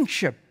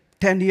relationship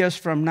 10 years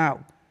from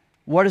now?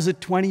 What is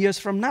it 20 years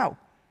from now?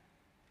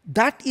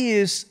 That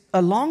is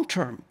a long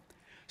term.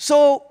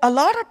 So a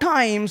lot of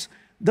times,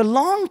 the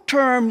long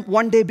term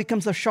one day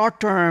becomes a short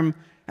term,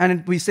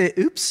 and we say,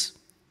 oops,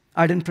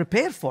 I didn't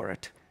prepare for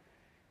it.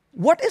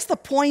 What is the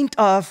point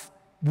of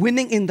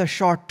winning in the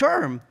short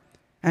term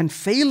and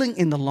failing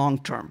in the long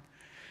term?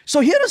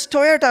 So here is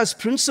Toyota's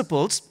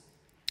principles.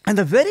 And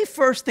the very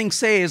first thing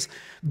says,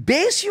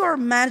 base your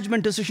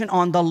management decision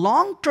on the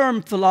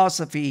long-term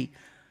philosophy,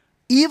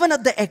 even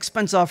at the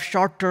expense of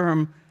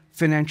short-term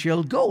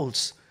financial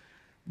goals.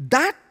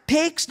 That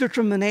takes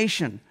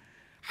determination.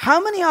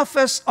 How many of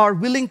us are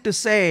willing to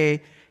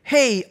say,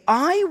 hey,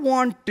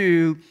 I'm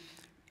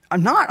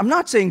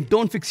not saying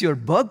don't fix your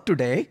bug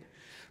today,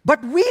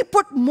 but we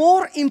put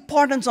more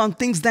importance on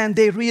things than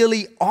they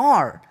really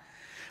are.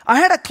 I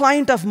had a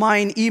client of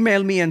mine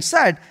email me and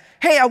said,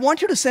 hey, I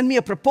want you to send me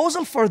a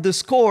proposal for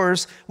this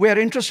course. We are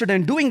interested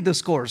in doing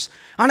this course.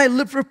 And I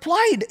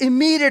replied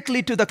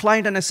immediately to the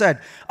client and I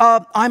said,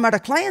 I'm at a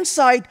client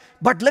site,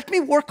 but let me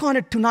work on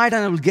it tonight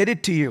and I will get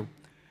it to you.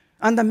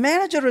 And the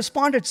manager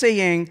responded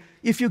saying,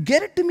 if you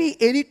get it to me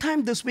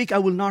anytime this week, I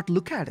will not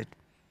look at it.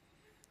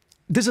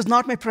 This is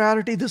not my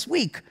priority this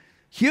week.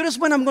 Here is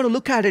when I'm going to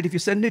look at it. If you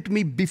send it to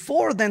me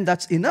before then,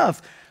 that's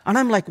enough. And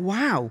I'm like,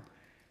 wow,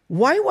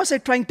 why was I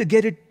trying to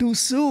get it too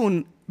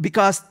soon?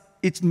 Because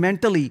it's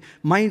mentally,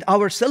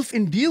 our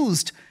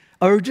self-induced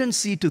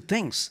urgency to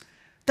things.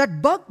 That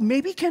bug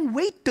maybe can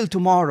wait till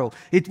tomorrow.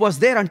 It was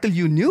there until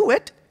you knew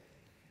it.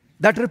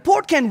 That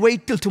report can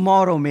wait till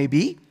tomorrow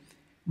maybe.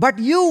 But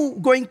you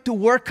going to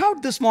work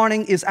out this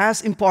morning is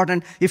as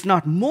important, if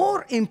not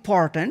more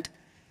important,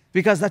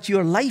 because that's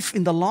your life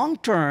in the long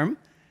term,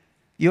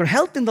 your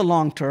health in the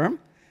long term.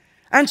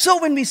 And so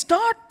when we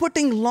start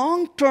putting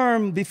long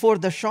term before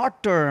the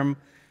short term,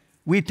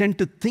 we tend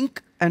to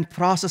think and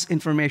process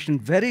information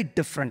very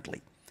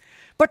differently.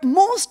 But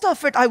most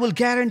of it, I will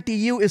guarantee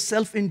you, is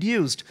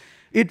self-induced.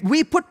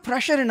 We put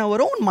pressure in our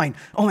own mind.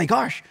 Oh my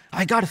gosh,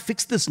 I got to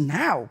fix this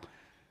now.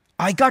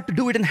 I got to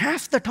do it in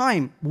half the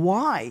time.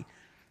 Why?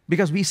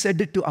 Because we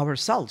said it to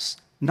ourselves,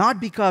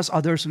 not because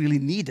others really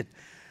need it.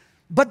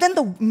 But then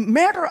the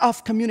matter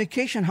of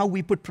communication, how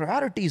we put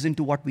priorities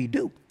into what we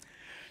do.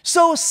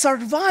 So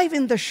survive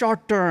in the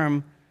short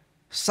term,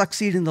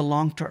 succeed in the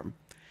long term.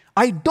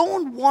 I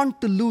don't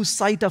want to lose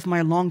sight of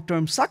my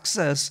long-term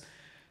success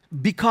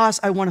because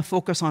I want to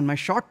focus on my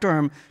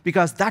short-term,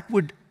 because that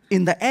would,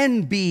 in the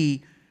end,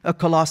 be a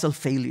colossal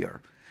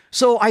failure.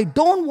 So I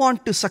don't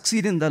want to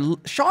succeed in the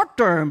short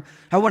term.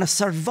 I want to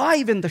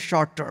survive in the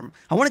short term.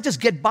 I want to just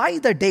get by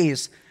the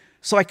days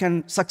so I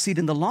can succeed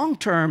in the long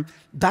term.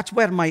 That's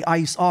where my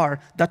eyes are.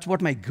 That's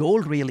what my goal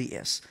really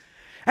is.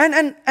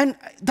 And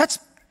that's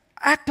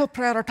act of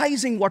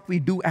prioritizing what we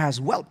do as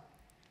well.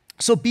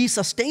 So be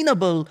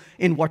sustainable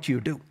in what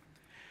you do.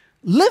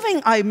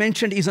 Living, I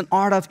mentioned, is an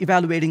art of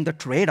evaluating the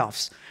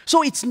trade-offs.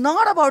 So it's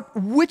not about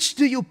which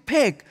do you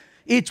pick,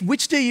 it's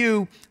which do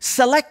you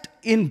select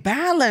in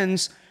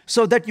balance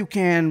so that you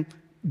can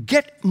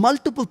get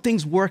multiple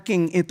things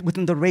working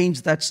within the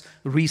range that's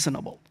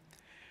reasonable.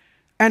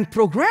 And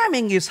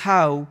programming is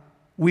how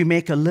we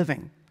make a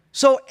living.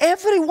 So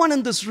everyone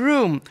in this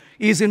room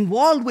is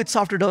involved with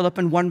software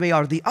development one way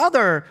or the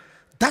other.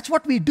 That's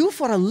what we do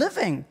for a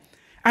living.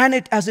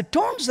 And as it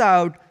turns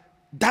out,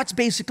 that's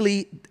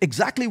basically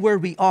exactly where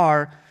we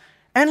are.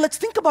 And let's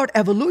think about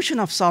evolution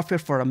of software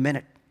for a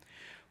minute.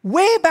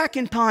 Way back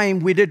in time,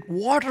 we did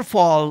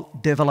waterfall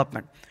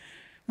development.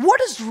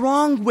 What is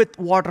wrong with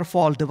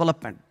waterfall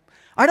development?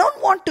 I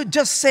don't want to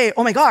just say,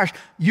 oh my gosh,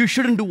 you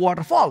shouldn't do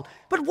waterfall.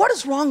 But what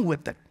is wrong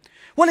with it?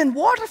 Well, in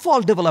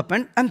waterfall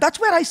development, and that's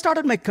where I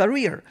started my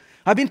career.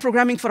 I've been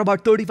programming for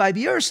about 35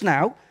 years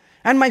now.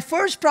 And my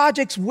first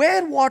projects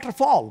were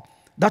waterfall.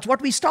 That's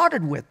what we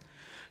started with.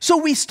 So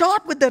we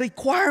start with the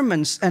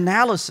requirements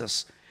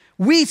analysis.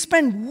 We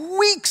spend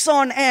weeks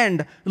on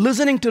end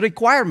listening to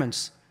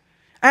requirements.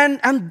 And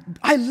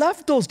I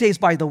loved those days,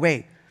 by the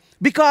way,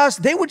 because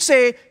they would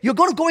say, you're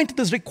going to go into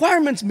this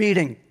requirements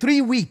meeting,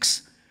 3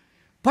 weeks.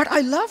 But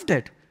I loved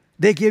it.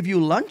 They gave you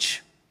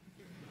lunch.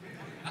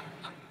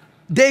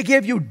 They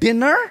gave you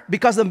dinner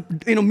because the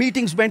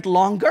meetings went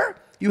longer.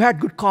 You had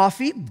good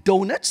coffee,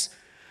 donuts.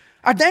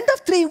 At the end of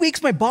 3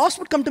 weeks, my boss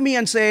would come to me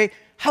and say,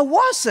 how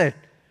was it?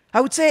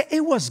 I would say,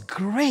 it was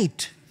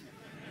great.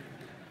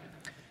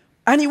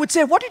 And he would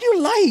say, what did you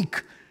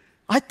like?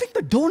 I think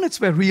the donuts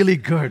were really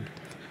good.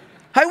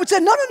 I would say,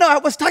 no, I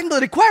was talking about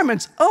the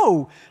requirements.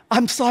 Oh,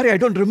 I'm sorry, I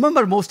don't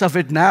remember most of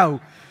it now.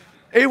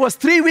 It was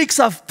 3 weeks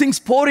of things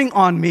pouring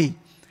on me.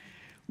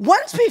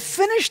 Once we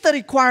finished the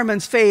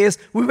requirements phase,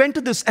 we went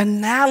to this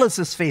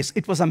analysis phase.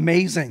 It was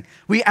amazing.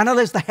 We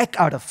analyzed the heck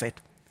out of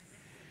it.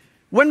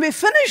 When we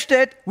finished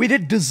it, we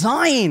did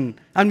design,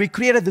 and we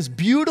created this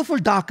beautiful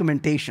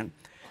documentation.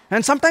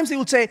 And sometimes they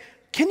would say,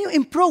 can you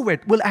improve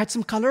it? We'll add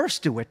some colors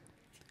to it.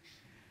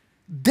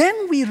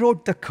 Then we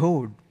wrote the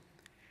code.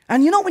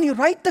 And when you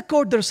write the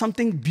code, there's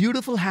something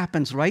beautiful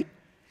happens, right?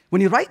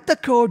 When you write the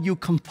code, you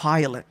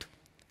compile it.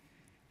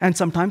 And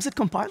sometimes it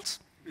compiles.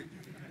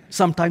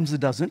 Sometimes it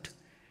doesn't.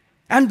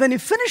 And when you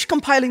finish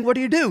compiling, what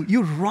do?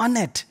 You run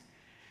it.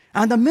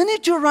 And the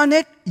minute you run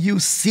it, you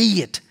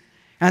see it.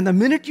 And the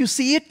minute you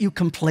see it, you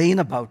complain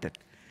about it.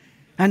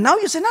 And now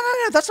you say, no,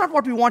 that's not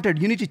what we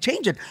wanted. You need to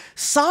change it.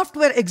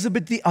 Software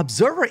exhibits the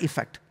observer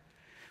effect.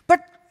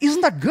 But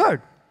isn't that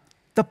good?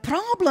 The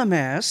problem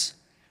is,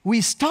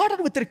 we started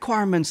with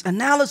requirements,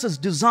 analysis,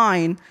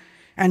 design,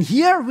 and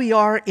here we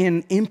are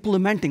in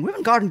implementing. We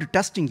haven't gotten to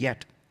testing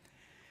yet.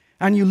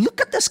 And you look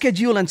at the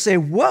schedule and say,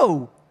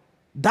 whoa,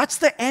 that's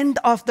the end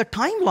of the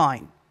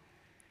timeline.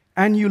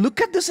 And you look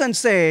at this and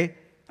say,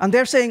 and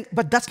they're saying,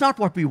 but that's not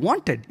what we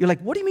wanted. You're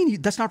like, what do you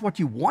mean that's not what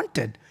you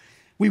wanted?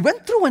 We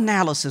went through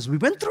analysis, we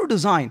went through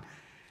design,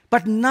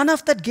 but none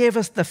of that gave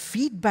us the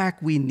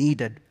feedback we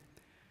needed.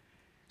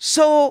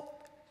 So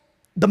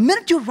the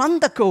minute you run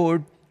the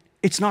code,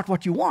 it's not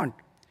what you want.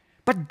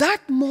 But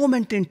that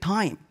moment in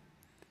time,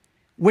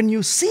 when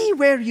you see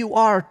where you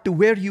are to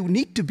where you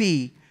need to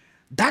be,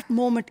 that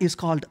moment is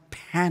called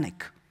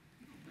panic.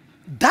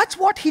 That's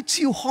what hits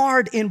you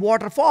hard in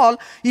waterfall,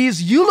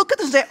 is you look at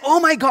this and say,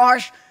 oh my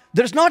gosh,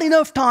 there's not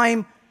enough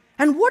time.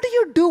 And what do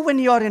you do when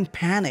you're in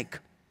panic?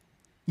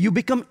 You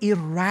become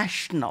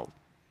irrational.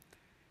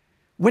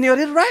 When you're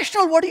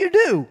irrational, what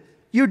do?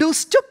 You do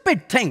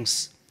stupid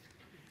things.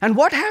 And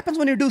what happens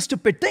when you do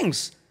stupid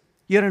things?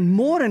 You're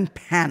more in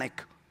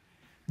panic.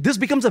 This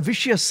becomes a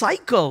vicious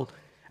cycle.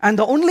 And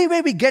the only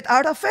way we get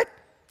out of it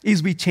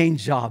is we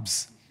change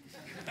jobs.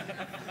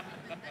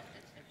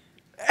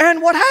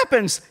 And what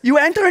happens? You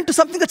enter into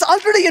something that's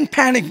already in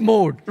panic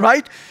mode,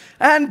 right?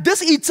 And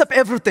this eats up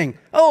everything.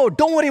 Oh,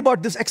 don't worry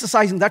about this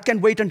exercising. That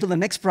can wait until the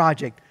next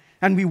project.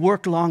 And we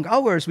work long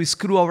hours. We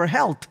screw our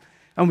health.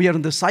 And we are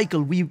in the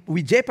cycle.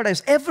 We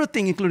jeopardize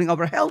everything, including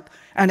our health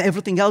and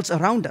everything else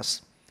around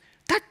us.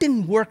 That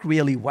didn't work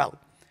really well.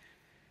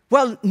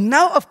 Well,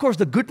 now, of course,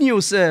 the good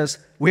news is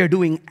we're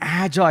doing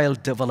agile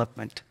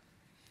development.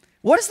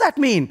 What does that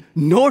mean?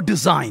 No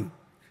design.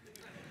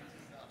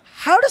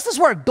 How does this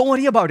work? Don't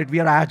worry about it. We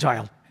are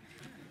agile.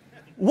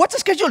 What's the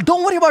schedule?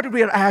 Don't worry about it.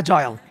 We are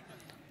agile.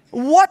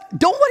 What?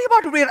 Don't worry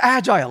about it. We are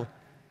agile.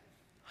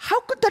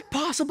 How could that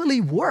possibly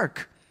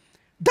work?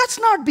 That's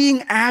not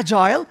being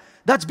agile.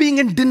 That's being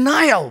in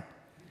denial.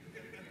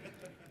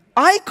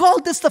 I call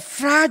this the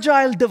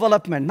fragile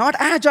development, not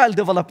agile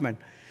development.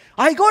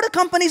 I go to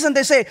companies and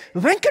they say,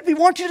 Venkat, we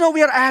want you to know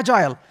we are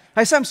agile.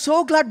 I say, I'm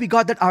so glad we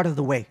got that out of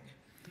the way.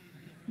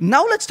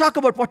 Now let's talk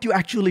about what you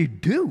actually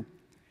do.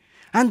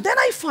 And then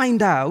I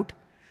find out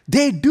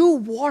they do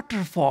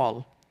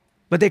waterfall,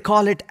 but they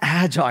call it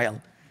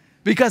agile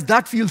because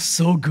that feels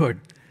so good.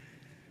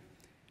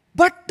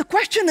 But the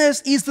question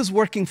is this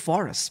working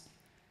for us?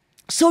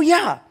 So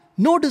yeah,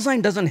 no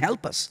design doesn't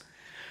help us.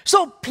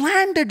 So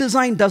planned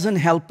design doesn't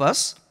help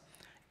us.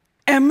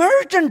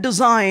 Emergent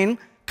design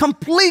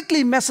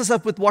completely messes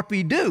up with what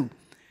we do.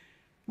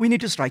 We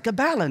need to strike a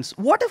balance.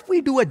 What if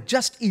we do a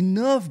just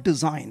enough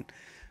design?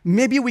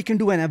 Maybe we can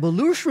do an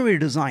evolutionary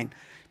design,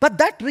 but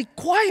that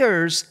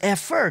requires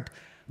effort.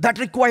 That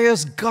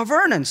requires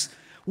governance.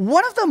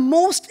 One of the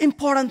most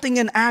important things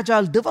in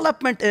agile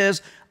development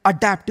is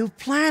adaptive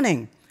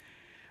planning.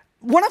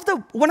 One of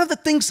the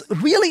things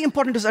really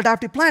important is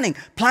adaptive planning.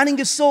 Planning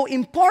is so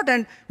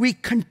important, we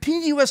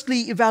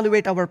continuously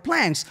evaluate our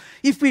plans.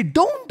 If we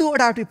don't do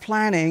adaptive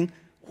planning,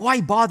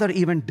 why bother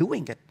even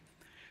doing it?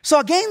 So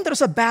again,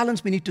 there's a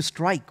balance we need to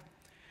strike.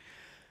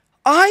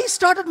 I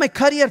started my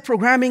career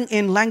programming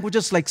in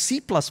languages like C++.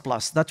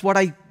 That's what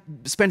I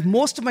spent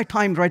most of my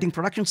time writing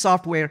production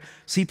software,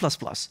 C++.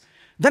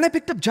 Then I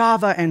picked up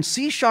Java and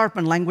C#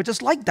 and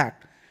languages like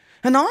that.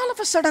 And all of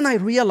a sudden I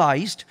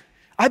realized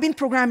I've been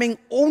programming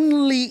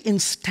only in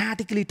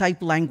statically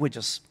typed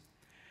languages.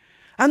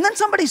 And then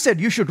somebody said,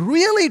 you should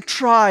really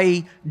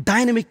try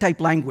dynamic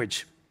type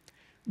language.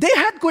 They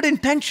had good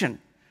intention.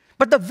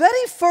 But the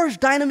very first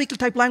dynamically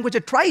typed language I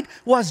tried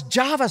was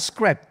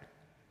JavaScript.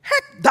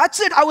 Heck, that's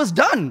it, I was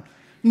done.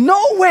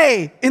 No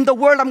way in the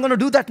world I'm going to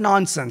do that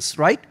nonsense,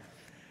 right?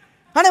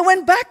 And I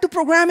went back to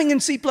programming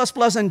in C++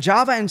 and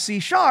Java and C#,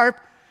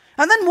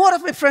 and then more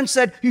of my friends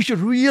said, you should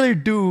really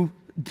do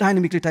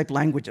dynamically typed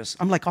languages.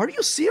 I'm like, are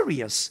you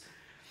serious?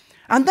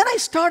 And then I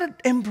started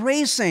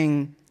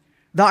embracing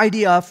the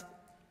idea of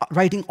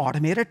writing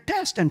automated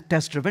test and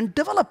test-driven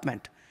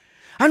development.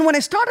 And when I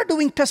started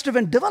doing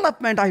test-driven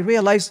development, I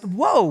realized,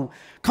 whoa,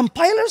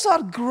 compilers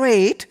are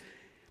great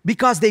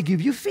because they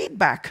give you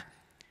feedback.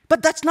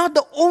 But that's not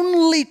the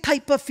only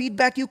type of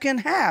feedback you can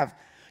have.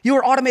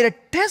 Your automated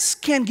tests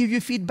can give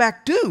you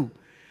feedback too.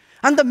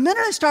 And the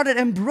minute I started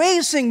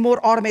embracing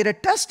more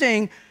automated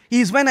testing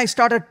is when I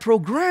started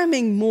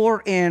programming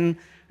more in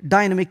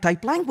dynamic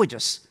type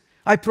languages.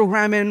 I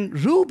program in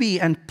Ruby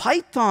and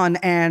Python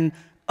and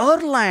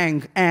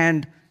Erlang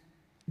and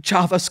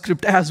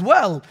JavaScript as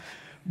well.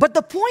 But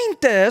the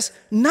point is,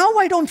 now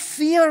I don't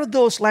fear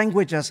those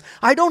languages.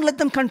 I don't let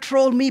them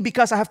control me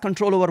because I have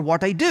control over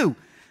what I do.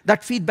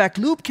 That feedback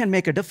loop can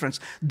make a difference.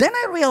 Then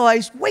I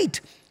realized,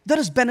 wait, there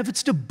is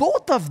benefits to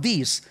both of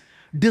these.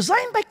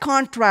 Design by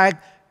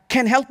contract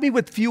can help me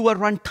with fewer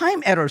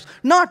runtime errors.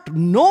 Not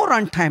no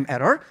runtime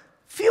error,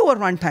 fewer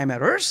runtime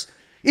errors.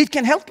 It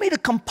can help me to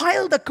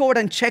compile the code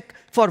and check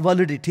for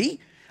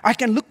validity. I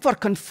can look for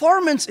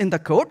conformance in the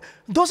code.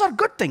 Those are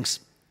good things.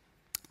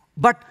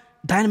 But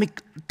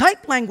dynamic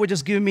type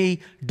languages give me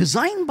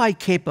design by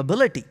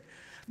capability.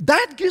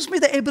 That gives me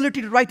the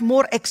ability to write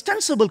more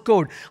extensible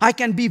code. I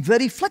can be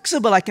very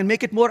flexible. I can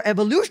make it more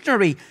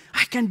evolutionary.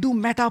 I can do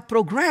meta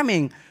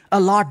programming a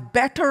lot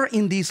better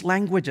in these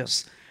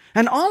languages.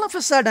 And all of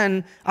a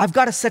sudden, I've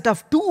got a set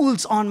of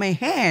tools on my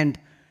hand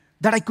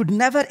that I could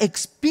never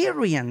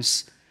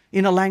experience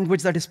in a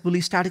language that is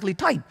fully statically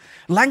typed.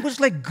 Language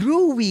like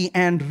Groovy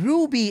and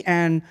Ruby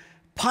and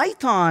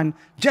Python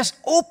just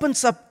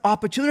opens up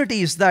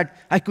opportunities that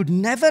I could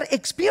never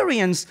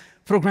experience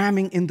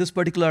programming in this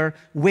particular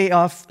way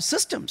of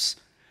systems.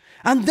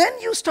 And then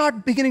you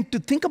start beginning to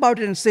think about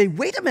it and say,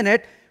 wait a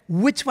minute,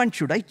 which one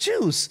should I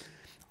choose?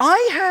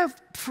 I have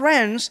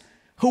friends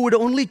who would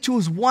only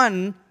choose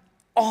one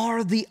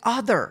or the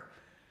other.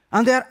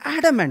 And they're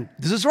adamant,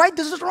 this is right,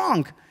 this is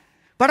wrong.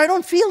 But I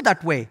don't feel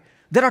that way.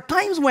 There are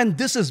times when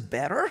this is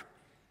better,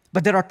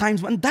 but there are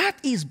times when that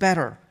is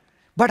better.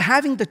 But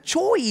having the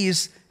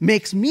choice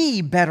makes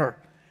me better.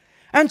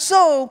 And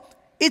so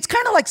it's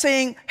kind of like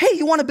saying, hey,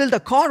 you want to build a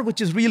car which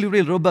is really,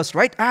 really robust,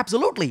 right?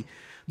 Absolutely.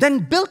 Then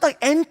build the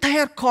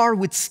entire car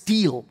with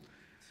steel.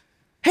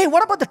 Hey,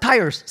 what about the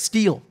tires?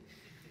 Steel.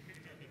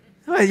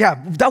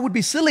 Yeah, that would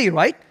be silly,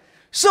 right?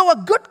 So a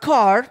good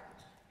car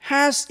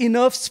has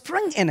enough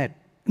spring in it.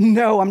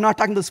 No, I'm not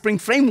talking the spring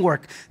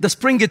framework, the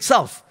spring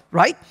itself,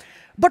 right?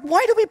 But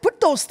why do we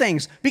put those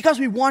things? Because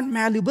we want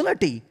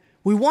malleability.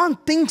 We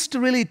want things to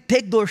really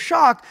take those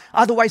shocks,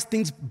 otherwise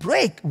things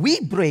break, we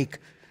break.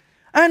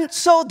 And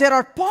so there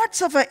are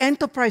parts of an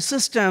enterprise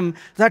system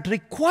that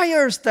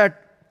requires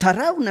that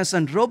thoroughness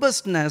and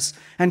robustness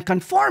and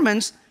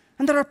conformance,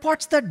 and there are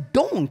parts that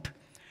don't.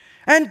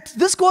 And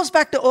this goes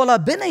back to Ola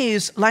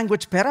Binay's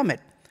language pyramid.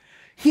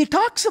 He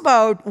talks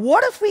about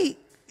what if we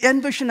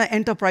envision an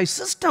enterprise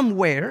system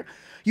where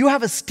you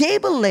have a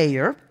stable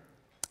layer,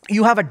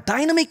 you have a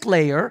dynamic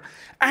layer,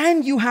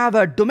 and you have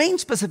a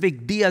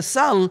domain-specific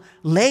DSL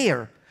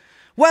layer.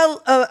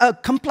 Well, a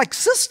complex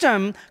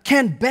system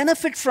can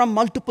benefit from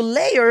multiple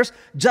layers,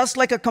 just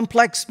like a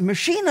complex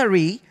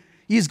machinery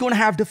is going to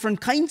have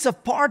different kinds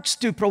of parts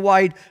to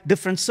provide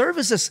different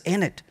services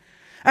in it.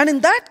 And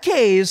in that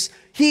case,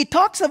 he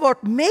talks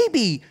about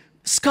maybe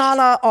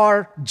Scala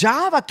or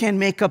Java can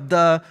make up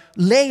the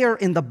layer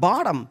in the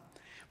bottom.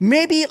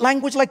 Maybe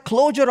language like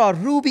Clojure or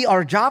Ruby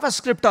or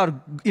JavaScript or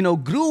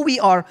Groovy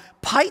or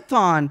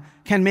Python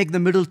can make the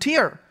middle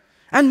tier.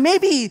 And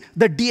maybe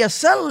the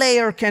DSL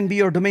layer can be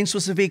your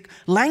domain-specific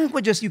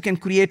languages you can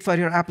create for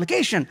your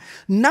application.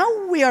 Now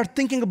we are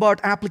thinking about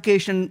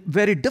application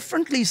very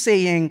differently,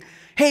 saying,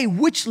 hey,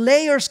 which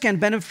layers can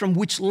benefit from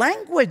which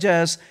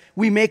languages?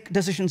 We make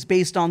decisions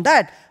based on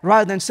that,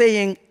 rather than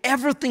saying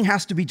everything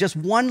has to be just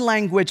one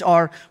language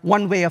or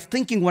one way of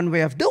thinking, one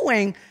way of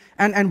doing,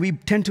 and we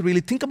tend to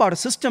really think about a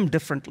system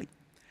differently.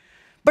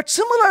 But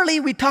similarly,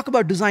 we talk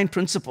about design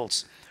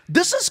principles.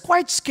 This is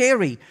quite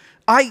scary.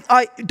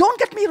 Don't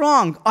get me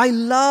wrong, I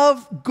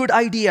love good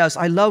ideas,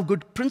 I love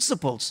good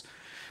principles.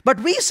 But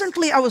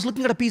recently I was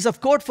looking at a piece of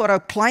code for a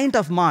client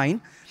of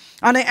mine,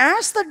 and I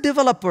asked the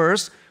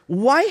developers,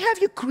 why have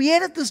you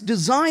created this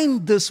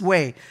design this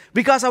way?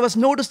 Because I was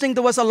noticing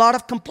there was a lot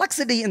of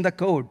complexity in the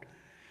code.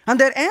 And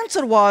their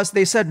answer was,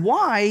 they said,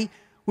 why?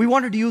 We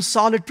wanted to use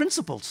solid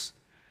principles.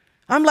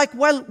 I'm like,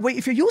 well, wait,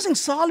 if you're using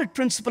solid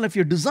principle, if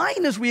your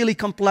design is really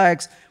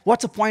complex,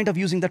 what's the point of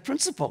using that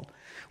principle?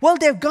 Well,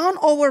 they've gone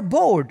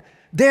overboard.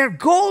 Their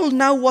goal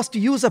now was to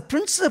use a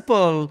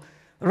principle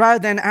rather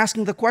than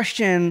asking the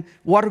question,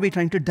 what are we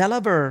trying to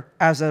deliver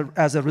as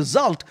a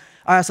result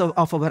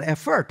of our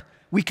effort?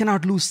 We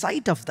cannot lose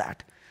sight of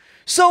that.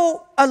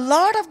 So a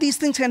lot of these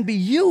things can be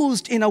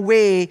used in a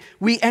way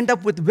we end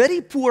up with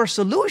very poor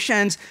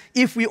solutions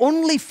if we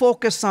only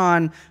focus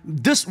on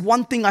this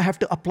one thing I have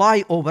to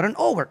apply over and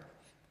over.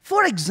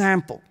 For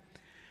example,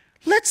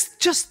 let's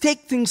just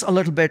take things a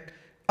little bit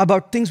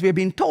about things we've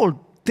been told,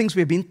 things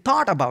we've been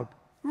taught about.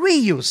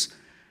 Reuse.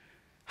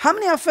 How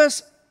many of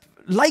us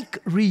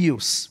like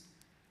reuse?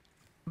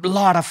 A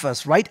lot of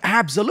us, right?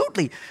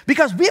 Absolutely.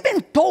 Because we've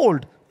been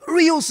told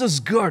reuse is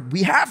good.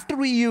 We have to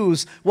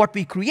reuse what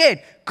we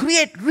create.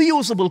 Create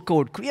reusable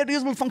code, create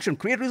reusable function,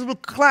 create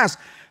reusable class,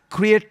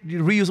 create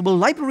reusable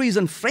libraries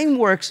and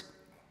frameworks.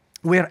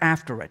 We're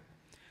after it.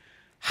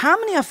 How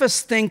many of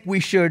us think we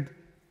should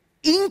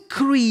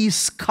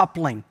increase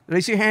coupling?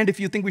 Raise your hand if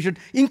you think we should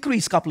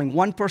increase coupling.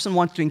 One person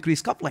wants to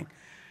increase coupling.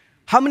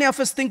 How many of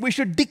us think we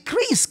should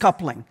decrease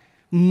coupling?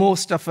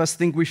 Most of us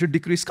think we should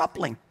decrease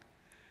coupling.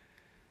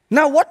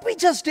 Now, what we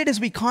just did is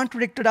we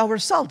contradicted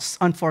ourselves,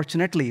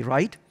 unfortunately,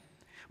 right?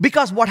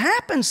 Because what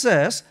happens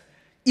is,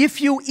 if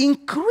you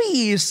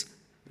increase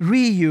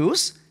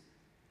reuse,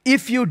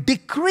 if you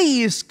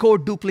decrease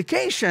code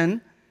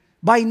duplication,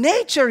 by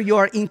nature, you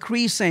are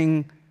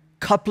increasing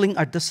coupling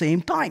at the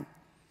same time.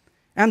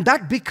 And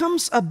that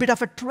becomes a bit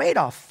of a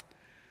trade-off.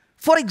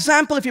 For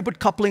example, if you put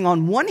coupling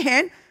on one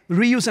hand,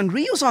 reuse and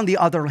reuse on the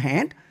other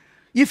hand,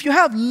 if you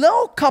have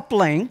low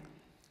coupling,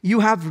 you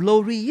have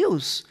low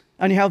reuse,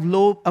 and you have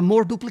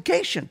more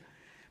duplication,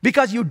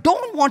 because you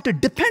don't want to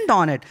depend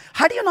on it.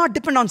 How do you not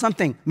depend on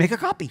something? Make a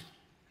copy.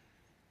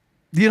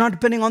 You're not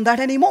depending on that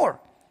anymore,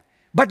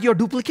 but you're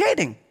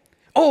duplicating.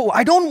 Oh,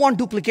 I don't want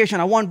duplication,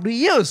 I want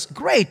reuse.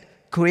 Great,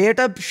 create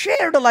a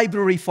shared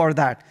library for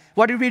that.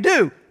 What did we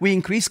do? We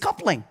increase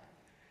coupling.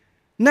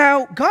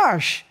 Now,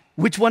 gosh,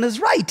 which one is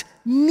right?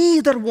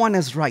 Neither one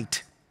is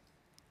right.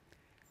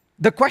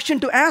 The question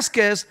to ask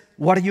is,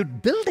 what are you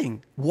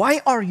building?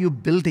 Why are you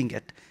building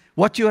it?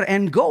 What's your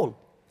end goal?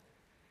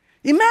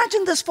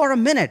 Imagine this for a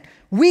minute.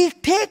 We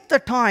take the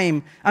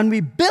time and we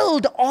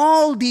build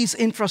all these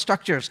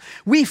infrastructures.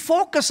 We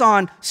focus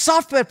on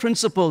software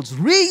principles.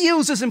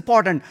 Reuse is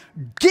important.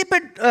 Keep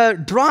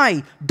it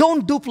dry.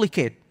 Don't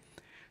duplicate.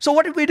 So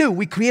what did we do?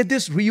 We create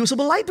this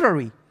reusable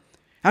library.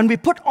 And we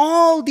put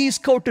all these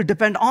code to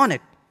depend on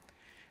it.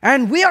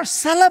 And we are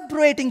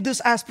celebrating this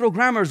as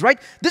programmers, right?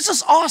 This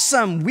is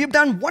awesome. We've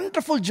done a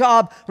wonderful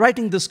job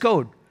writing this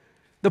code.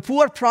 The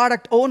poor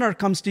product owner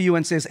comes to you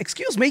and says,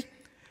 excuse me,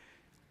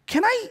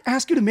 can I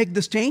ask you to make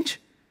this change?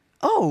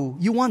 Oh,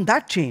 you want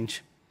that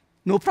change?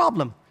 No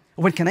problem.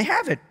 When can I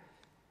have it?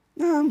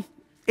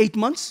 8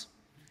 months.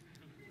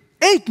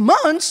 8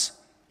 months?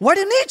 Why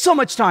do you need so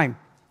much time?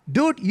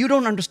 Dude, you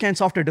don't understand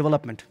software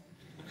development.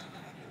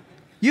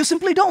 You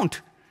simply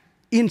don't.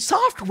 In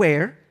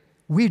software,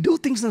 we do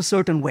things in a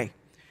certain way.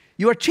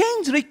 Your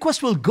change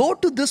request will go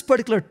to this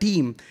particular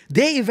team.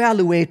 They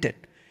evaluate it.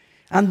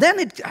 And then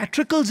it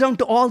trickles down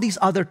to all these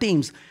other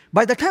teams.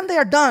 By the time they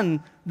are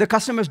done, the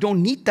customers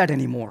don't need that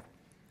anymore.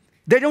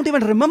 They don't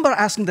even remember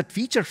asking that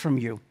feature from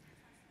you.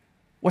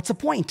 What's the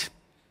point?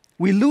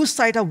 We lose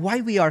sight of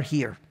why we are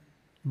here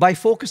by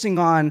focusing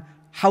on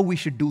how we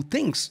should do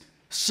things,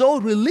 so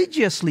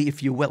religiously,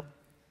 if you will.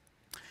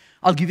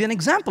 I'll give you an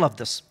example of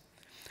this.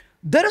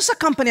 There is a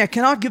company, I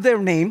cannot give their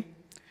name,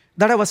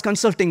 that I was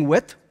consulting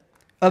with,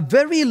 a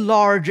very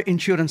large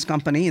insurance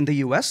company in the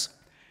US.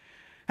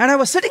 And I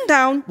was sitting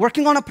down,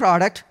 working on a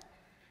product,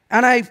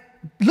 and I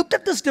looked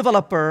at this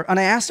developer, and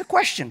I asked a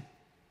question.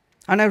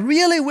 And I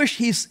really wish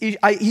he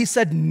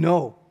said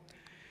no.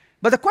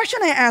 But the question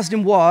I asked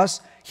him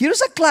was,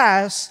 here's a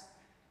class,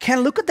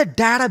 can look at the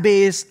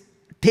database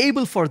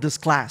table for this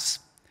class.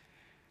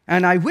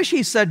 And I wish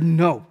he said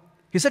no.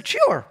 He said,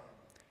 sure.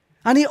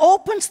 And he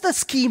opens the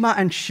schema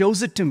and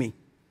shows it to me.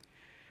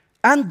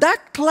 And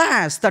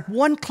that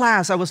one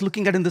class I was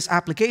looking at in this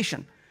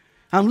application,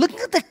 I'm looking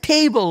at the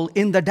table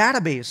in the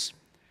database.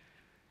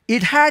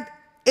 It had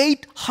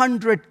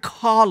 800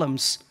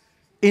 columns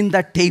in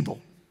that table.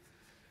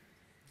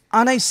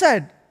 And I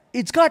said,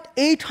 it's got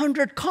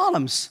 800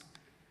 columns.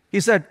 He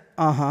said,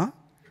 uh-huh.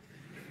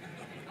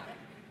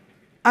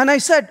 And I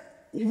said,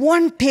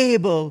 one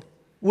table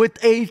with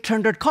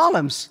 800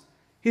 columns.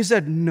 He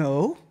said,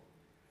 no.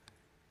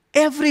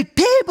 Every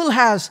table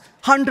has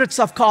hundreds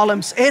of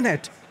columns in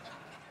it.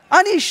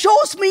 And he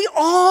shows me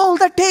all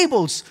the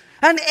tables,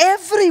 and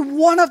every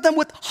one of them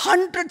with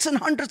hundreds and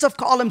hundreds of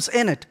columns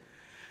in it.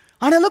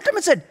 And I looked at him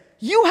and said,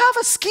 you have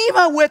a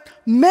schema with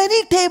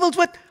many tables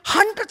with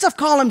hundreds of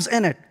columns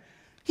in it.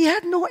 He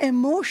had no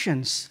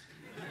emotions.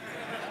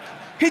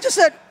 He just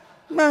said,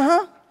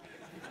 uh-huh.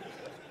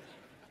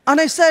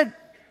 And I said,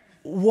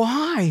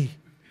 why?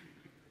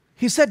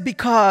 He said,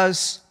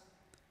 because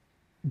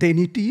they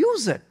need to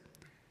use it.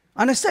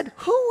 And I said,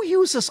 who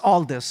uses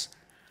all this?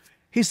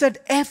 He said,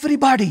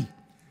 everybody.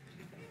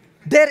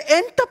 Their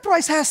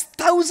enterprise has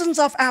thousands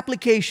of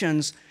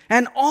applications,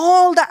 and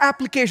all the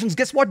applications,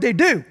 guess what they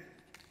do?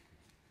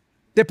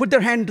 They put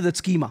their hand to the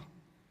schema.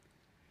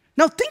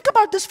 Now think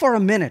about this for a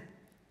minute.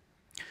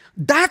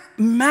 That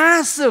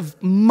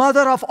massive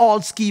mother of all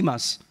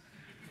schemas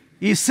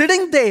is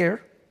sitting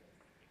there,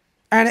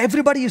 and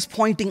everybody is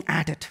pointing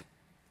at it.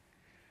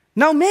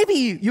 Now maybe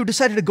you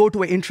decided to go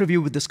to an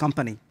interview with this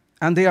company,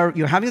 and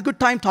you're having a good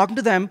time talking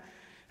to them,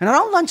 and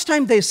around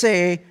lunchtime they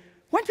say,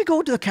 why don't we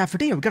go to the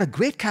cafeteria? We've got a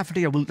great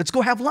cafeteria. Let's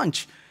go have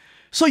lunch.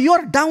 So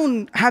you're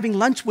down having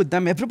lunch with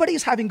them. Everybody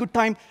is having a good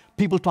time.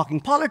 People talking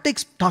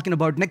politics, talking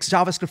about next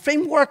JavaScript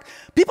framework.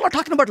 People are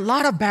talking about a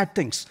lot of bad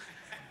things.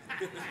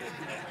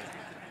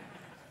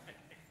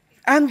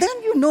 And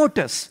then you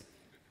notice,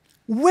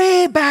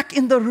 way back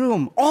in the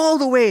room, all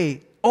the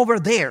way over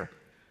there,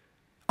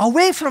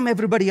 away from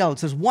everybody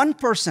else, there's one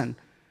person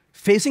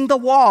facing the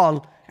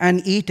wall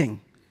and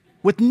eating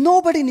with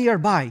nobody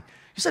nearby.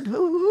 You said,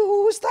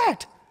 who is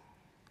that?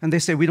 And they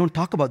say, we don't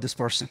talk about this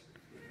person.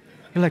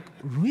 You're like,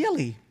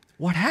 really?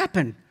 What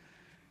happened?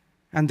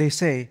 And they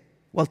say,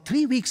 well,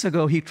 3 weeks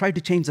ago, he tried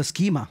to change the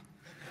schema.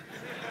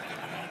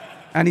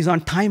 And he's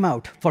on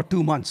timeout for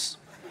 2 months.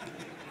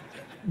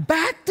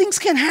 Bad things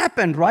can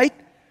happen, right?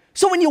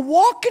 So when you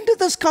walk into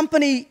this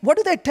company, what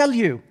do they tell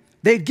you?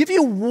 They give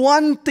you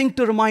one thing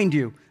to remind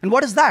you. And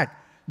what is that?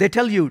 They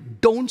tell you,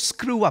 don't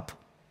screw up.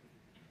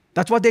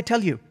 That's what they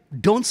tell you.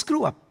 Don't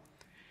screw up.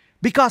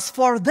 Because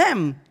for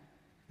them,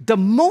 the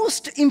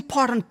most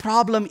important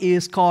problem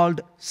is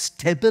called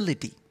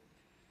stability.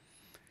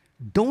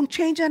 Don't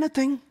change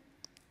anything.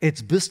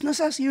 It's business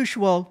as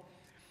usual.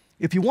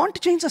 If you want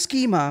to change the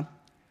schema,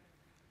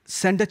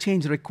 send a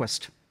change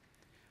request.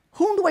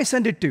 Whom do I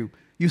send it to?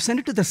 You send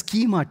it to the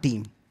schema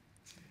team,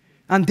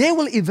 and they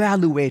will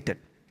evaluate it.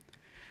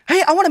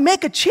 Hey, I want to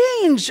make a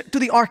change to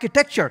the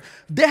architecture.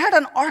 They had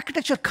an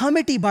architecture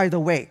committee, by the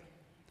way.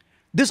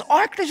 This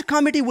architecture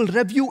committee will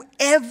review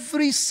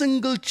every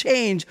single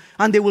change,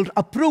 and they will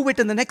approve it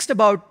in the next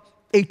about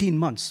 18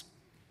 months.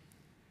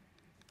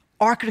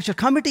 Architecture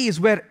committee is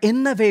where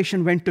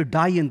innovation went to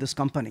die in this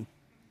company.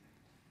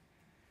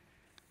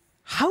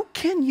 How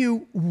can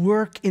you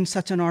work in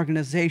such an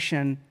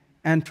organization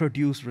and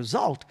produce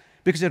result?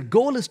 Because your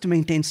goal is to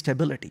maintain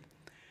stability.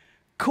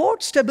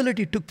 Code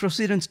stability took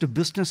precedence to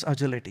business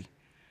agility.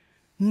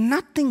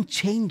 Nothing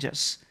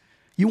changes.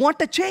 You want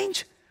a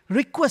change?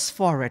 Request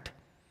for it.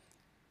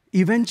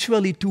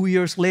 Eventually, 2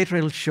 years later,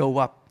 it'll show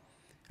up,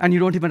 and you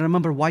don't even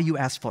remember why you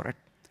asked for it.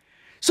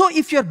 So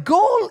if your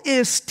goal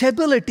is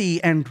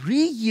stability and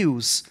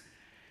reuse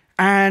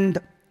and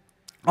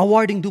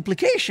avoiding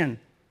duplication,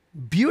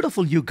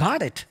 beautiful, you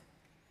got it.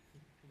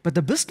 But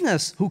the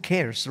business, who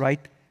cares,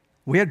 right?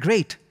 We're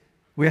great.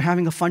 We're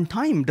having a fun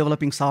time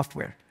developing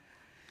software.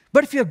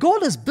 But if your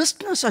goal is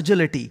business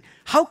agility,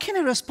 how can I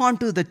respond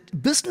to the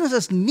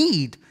business's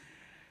need?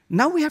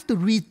 Now we have to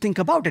rethink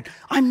about it.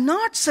 I'm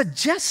not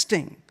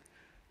suggesting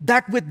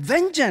that with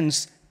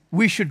vengeance,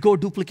 we should go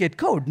duplicate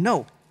code.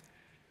 No.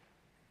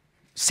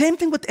 Same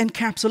thing with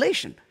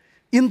encapsulation.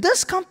 In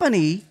this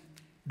company,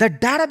 the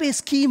database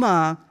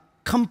schema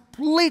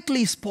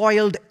completely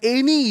spoiled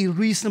any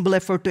reasonable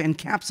effort to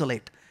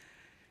encapsulate.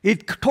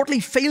 It totally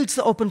fails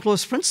the open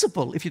close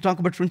principle, if you talk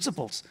about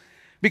principles.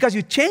 Because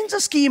you change the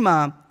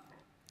schema,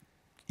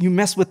 you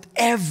mess with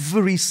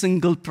every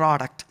single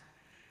product.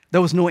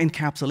 There was no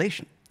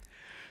encapsulation.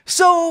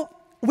 So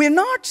we're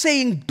not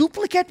saying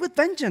duplicate with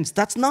vengeance.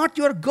 That's not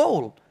your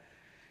goal.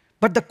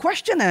 But the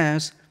question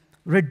is,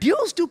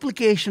 reduce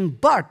duplication,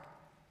 but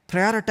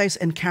prioritize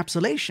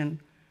encapsulation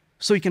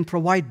so you can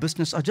provide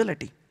business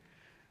agility.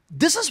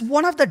 This is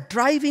one of the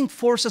driving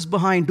forces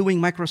behind doing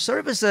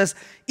microservices,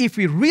 if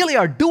we really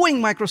are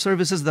doing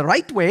microservices the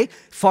right way,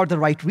 for the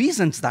right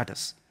reasons, that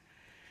is.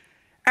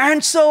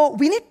 And so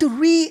we need to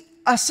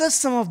reassess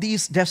some of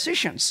these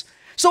decisions.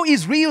 So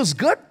is reuse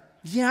good?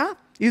 Yeah.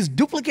 Is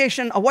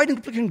duplication, avoiding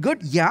duplication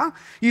good? Yeah.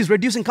 Is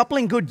reducing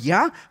coupling good?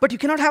 Yeah. But you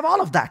cannot have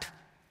all of that.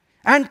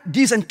 And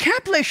is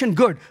encapsulation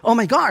good? Oh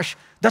my gosh,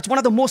 that's one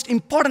of the most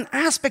important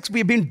aspects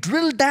we've been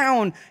drilled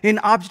down in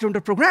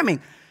object-oriented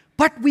programming.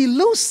 But we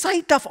lose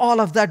sight of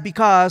all of that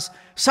because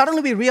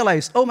suddenly we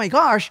realize, oh my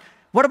gosh,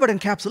 what about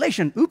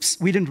encapsulation? Oops,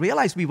 we didn't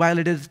realize we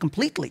violated it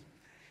completely.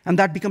 And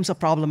that becomes a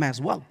problem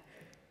as well.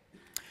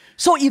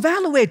 So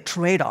evaluate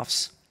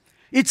trade-offs.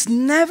 It's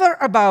never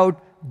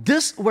about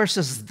this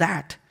versus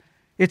that.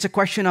 It's a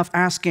question of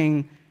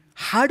asking,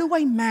 how do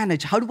I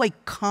manage, how do I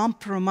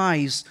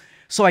compromise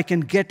so I can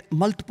get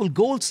multiple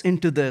goals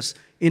into this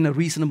in a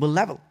reasonable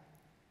level?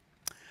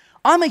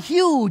 I'm a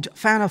huge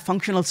fan of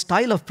functional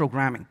style of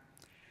programming.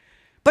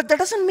 But that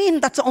doesn't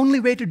mean that's the only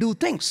way to do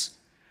things.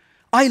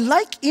 I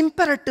like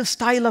imperative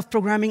style of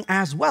programming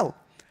as well.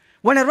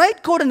 When I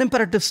write code in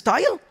imperative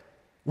style,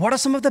 what are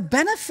some of the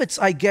benefits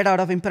I get out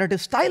of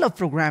imperative style of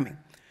programming?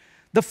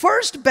 The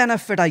first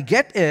benefit I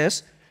get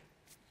is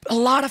a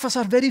lot of us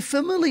are very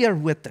familiar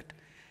with it.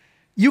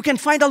 You can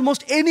find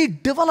almost any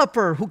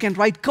developer who can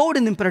write code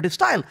in imperative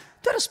style.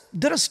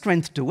 There is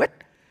strength to it.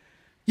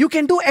 You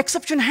can do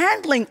exception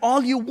handling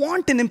all you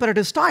want in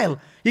imperative style.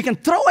 You can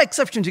throw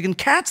exceptions, you can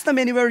catch them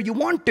anywhere you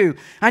want to,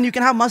 and you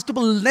can have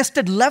multiple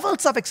nested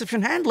levels of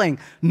exception handling.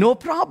 No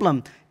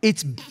problem.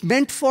 It's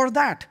meant for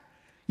that.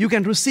 You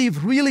can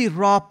receive really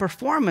raw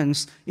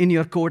performance in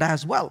your code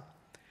as well.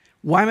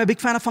 Why am I a big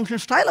fan of functional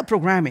style of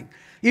programming?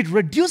 It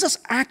reduces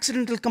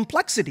accidental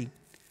complexity.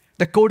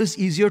 The code is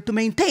easier to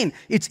maintain.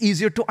 It's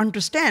easier to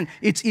understand.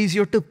 It's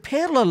easier to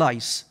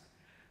parallelize.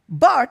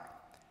 But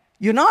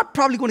you're not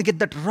probably going to get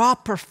that raw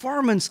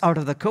performance out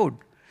of the code.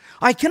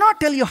 I cannot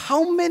tell you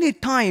how many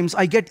times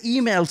I get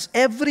emails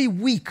every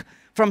week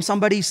from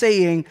somebody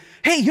saying,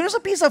 hey, here's a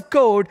piece of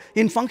code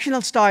in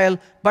functional style,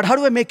 but how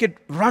do I make it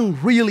run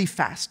really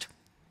fast?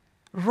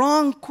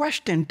 Wrong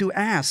question to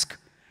ask.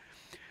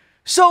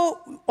 So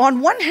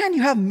on one hand,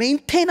 you have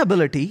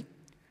maintainability.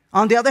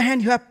 On the other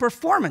hand, you have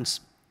performance.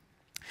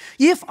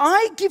 If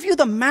I give you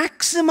the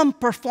maximum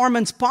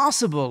performance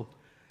possible,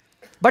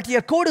 but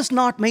your code is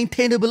not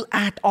maintainable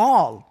at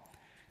all,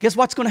 guess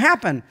what's going to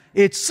happen?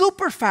 It's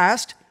super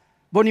fast,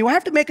 but when you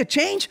have to make a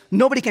change,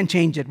 nobody can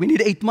change it. We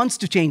need 8 months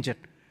to change it.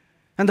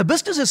 And the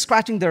business is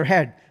scratching their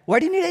head. Why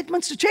do you need 8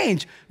 months to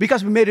change?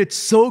 Because we made it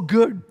so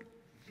good.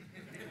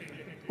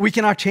 We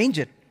cannot change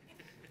it.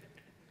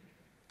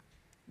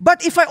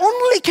 But if I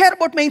only care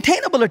about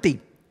maintainability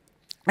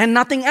and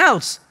nothing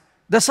else,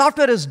 the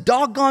software is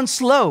doggone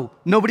slow.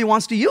 Nobody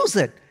wants to use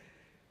it.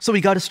 So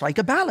we got to strike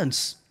a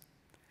balance.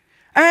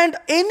 And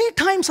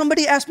anytime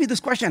somebody asks me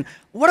this question,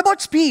 what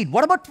about speed?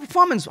 What about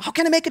performance? How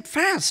can I make it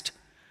fast?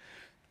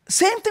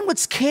 Same thing with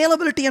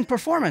scalability and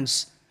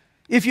performance.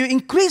 If you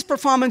increase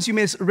performance, you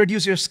may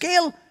reduce your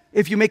scale.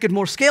 If you make it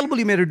more scalable,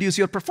 you may reduce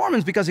your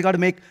performance because you got to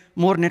make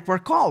more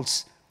network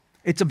calls.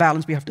 It's a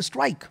balance we have to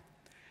strike.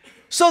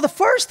 So the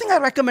first thing I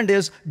recommend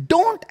is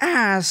don't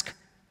ask,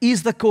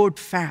 is the code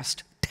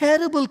fast?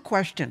 Terrible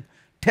question.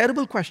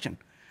 Terrible question.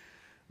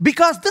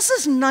 Because this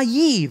is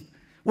naive.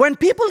 When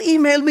people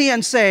email me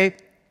and say,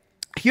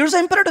 here's an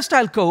imperative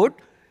style code,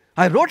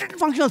 I wrote it in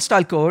functional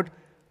style code,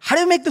 how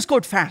do you make this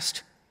code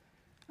fast?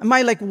 Am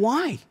I like,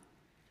 why?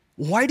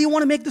 Why do you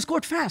want to make this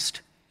code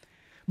fast?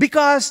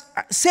 Because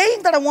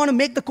saying that I want to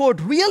make the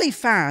code really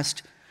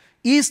fast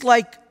is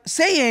like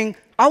saying,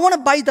 I want to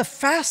buy the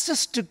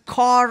fastest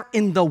car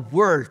in the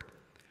world.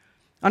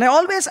 And I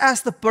always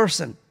ask the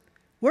person,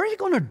 where are you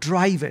going to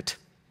drive it?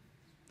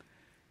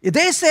 If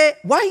they say,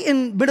 why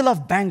in middle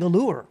of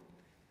Bangalore?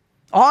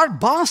 Or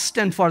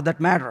Boston, for that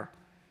matter,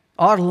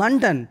 or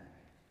London.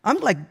 I'm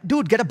like,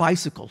 dude, get a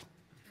bicycle.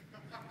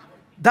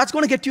 That's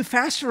going to get you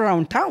faster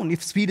around town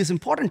if speed is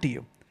important to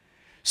you.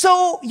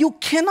 So you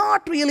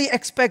cannot really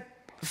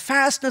expect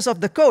fastness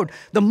of the code.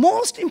 The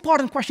most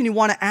important question you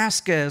want to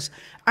ask is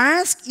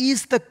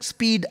the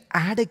speed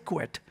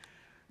adequate?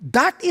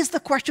 That is the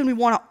question we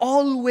want to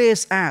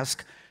always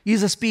ask.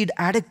 Is the speed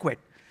adequate?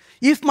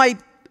 If my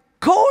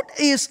code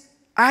is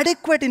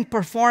adequate in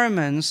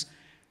performance,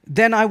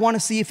 then I want to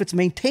see if it's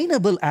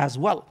maintainable as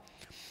well.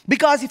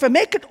 Because if I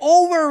make it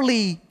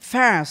overly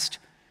fast,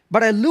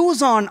 but I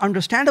lose on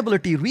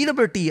understandability,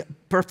 readability,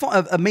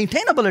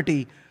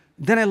 maintainability,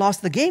 then I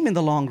lost the game in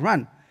the long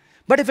run.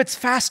 But if it's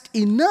fast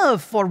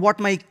enough for what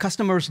my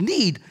customers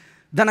need,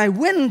 then I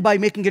win by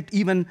making it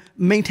even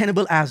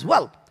maintainable as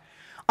well.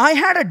 I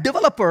had a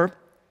developer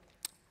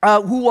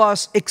who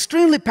was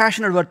extremely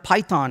passionate about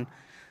Python.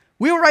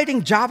 We were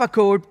writing Java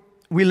code.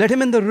 We let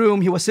him in the room.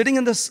 He was sitting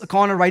in this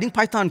corner writing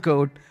Python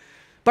code.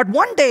 But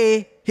one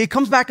day, he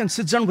comes back and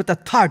sits down with a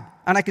thud.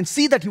 And I can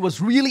see that he was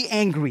really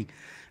angry.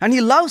 And he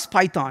loves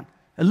Python.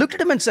 I looked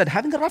at him and said,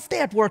 having a rough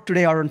day at work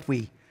today, aren't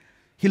we?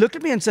 He looked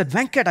at me and said,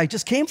 Venkat, I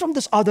just came from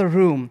this other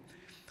room.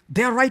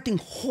 They're writing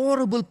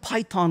horrible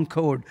Python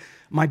code.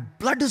 My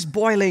blood is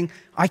boiling.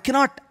 I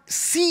cannot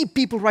see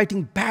people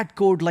writing bad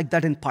code like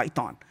that in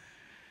Python.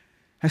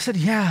 I said,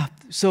 yeah,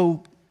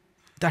 so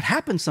that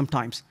happens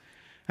sometimes.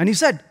 And he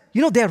said,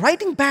 you know, they're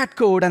writing bad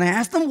code, and I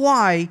asked them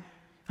why,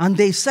 And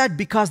they said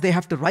because they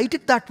have to write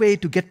it that way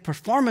to get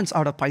performance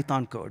out of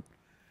Python code.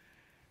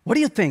 What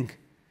do you think?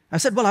 I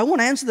said, well, I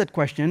won't answer that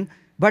question,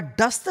 but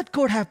does that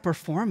code have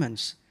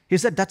performance? He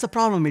said, that's a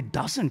problem. It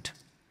doesn't.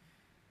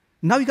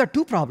 Now you got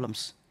two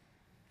problems.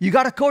 You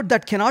got a code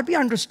that cannot be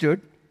understood,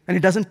 and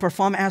it doesn't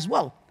perform as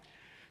well.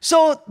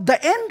 So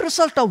the end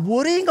result of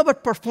worrying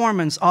about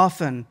performance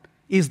often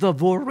is the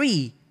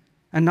worry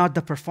and not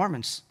the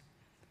performance.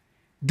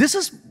 This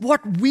is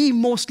what we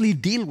mostly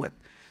deal with.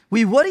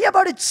 We worry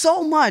about it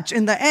so much,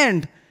 in the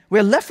end,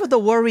 we're left with the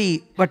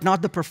worry, but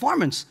not the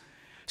performance.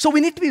 So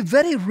we need to be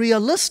very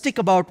realistic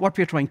about what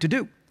we're trying to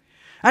do.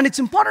 And it's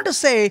important to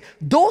say,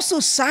 those who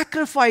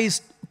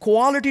sacrifice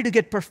quality to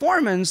get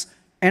performance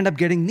end up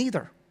getting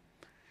neither.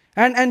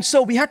 And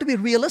so we have to be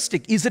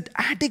realistic. Is it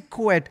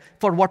adequate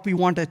for what we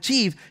want to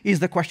achieve is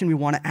the question we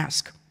want to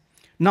ask.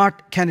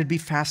 Not, can it be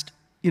fastest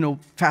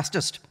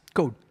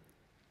code.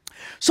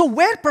 So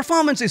where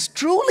performance is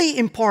truly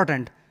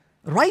important,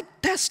 write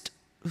test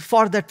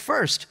for that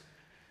first.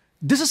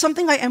 This is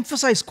something I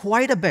emphasize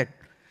quite a bit.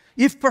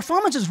 If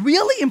performance is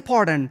really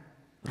important,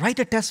 write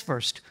a test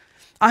first.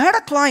 I had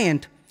a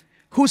client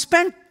who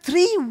spent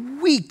 3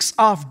 weeks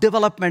of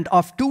development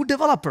of 2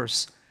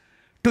 developers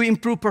to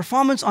improve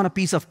performance on a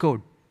piece of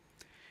code.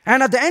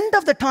 And at the end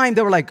of the time,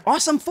 they were like,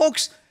 awesome,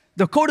 folks,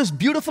 the code is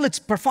beautiful, it's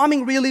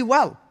performing really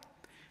well.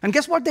 And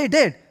guess what they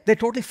did? They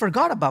totally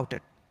forgot about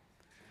it.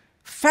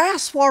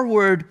 Fast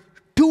forward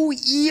 2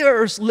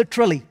 years,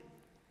 literally.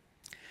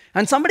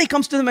 And somebody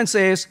comes to them and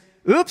says,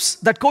 oops,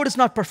 that code is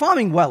not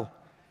performing well.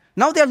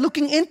 Now they're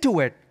looking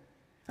into it.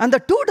 And the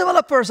 2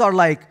 developers are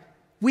like,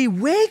 we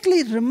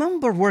vaguely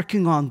remember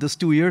working on this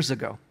 2 years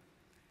ago.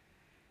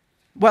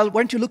 Well,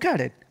 why don't you look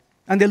at it?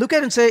 And they look at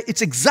it and say,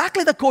 it's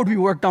exactly the code we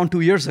worked on 2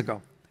 years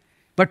ago.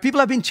 But people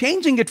have been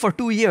changing it for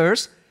 2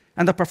 years,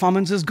 and the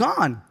performance is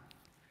gone.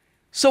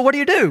 So what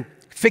do?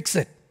 Fix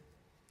it.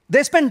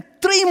 They spent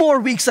 3 more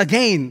weeks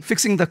again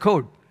fixing the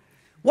code.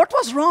 What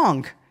was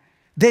wrong?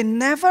 They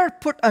never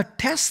put a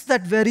test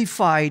that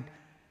verified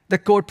the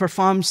code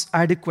performs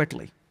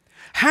adequately.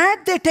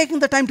 Had they taken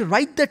the time to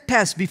write the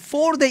test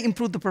before they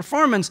improved the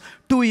performance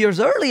 2 years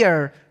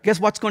earlier, guess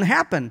what's going to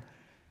happen?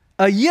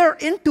 A year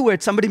into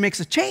it, somebody makes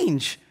a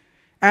change,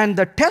 and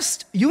the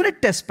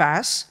unit test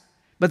pass,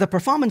 but the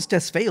performance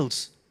test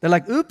fails. They're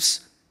like,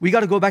 oops, we got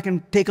to go back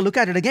and take a look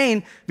at it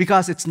again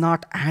because it's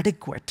not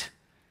adequate.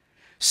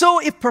 So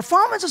if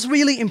performance is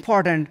really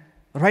important,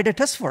 write a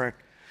test for it.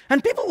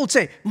 And people will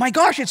say, my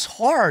gosh, it's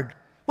hard.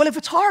 Well, if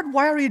it's hard,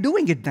 why are you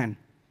doing it then?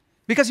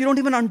 Because you don't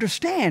even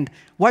understand.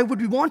 Why would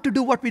we want to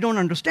do what we don't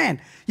understand?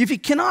 If we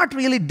cannot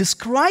really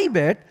describe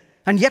it,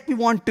 and yet we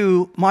want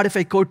to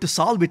modify code to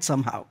solve it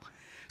somehow.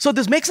 So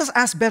this makes us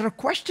ask better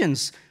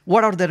questions.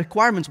 What are the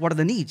requirements? What are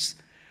the needs?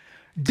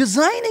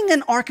 Designing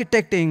and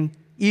architecting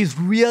is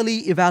really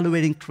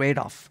evaluating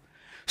trade-off.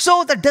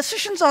 So the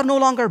decisions are no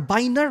longer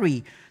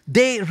binary.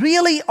 They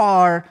really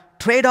are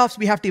trade-offs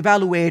we have to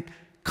evaluate,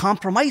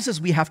 compromises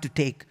we have to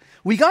take.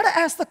 We got to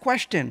ask the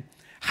question,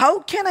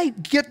 how can I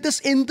get this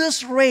in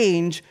this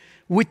range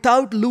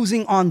without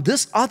losing on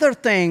this other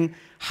thing?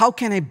 How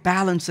can I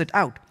balance it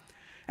out?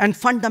 And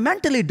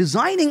fundamentally,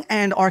 designing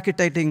and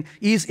architecting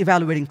is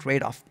evaluating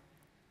trade-off.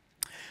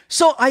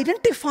 So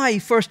identify,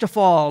 first of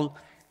all,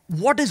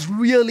 what is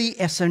really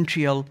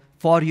essential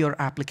for your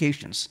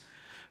applications.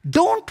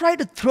 Don't try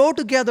to throw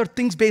together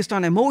things based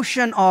on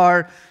emotion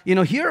or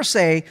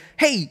hearsay.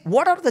 Hey,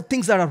 what are the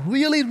things that are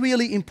really,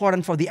 really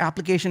important for the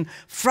application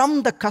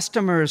from the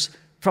customers,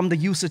 from the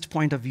usage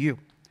point of view?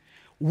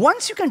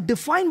 Once you can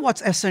define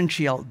what's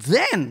essential,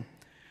 then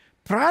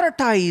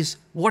prioritize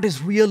what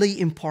is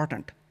really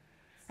important.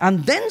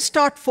 And then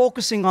start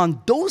focusing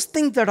on those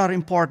things that are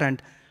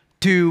important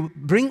to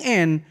bring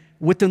in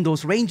within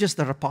those ranges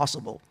that are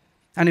possible.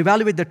 And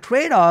evaluate the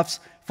trade-offs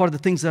for the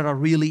things that are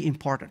really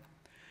important.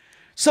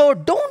 So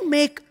don't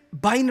make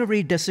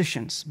binary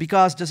decisions,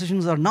 because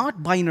decisions are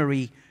not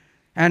binary,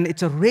 and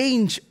it's a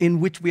range in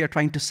which we are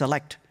trying to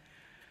select.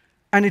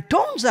 And it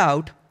turns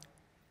out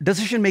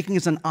decision-making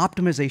is an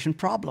optimization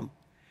problem.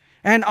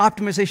 And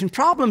optimization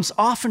problems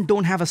often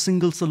don't have a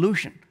single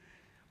solution.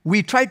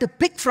 We try to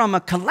pick from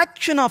a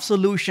collection of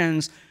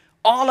solutions,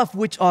 all of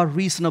which are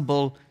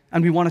reasonable,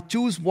 and we want to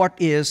choose what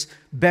is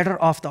better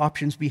of the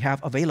options we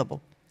have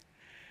available.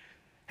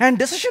 And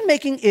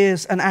decision-making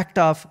is an act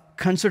of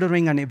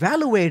considering and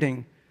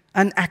evaluating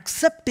and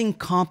accepting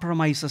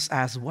compromises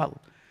as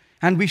well.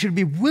 And we should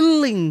be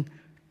willing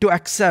to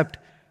accept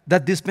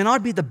that this may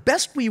not be the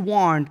best we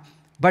want,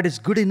 but it's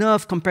good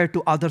enough compared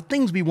to other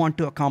things we want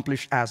to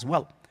accomplish as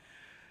well.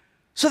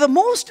 So the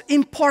most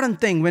important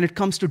thing when it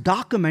comes to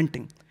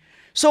documenting,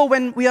 so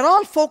when we are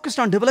all focused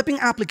on developing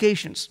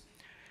applications,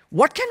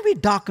 what can we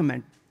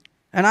document?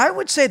 And I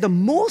would say the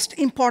most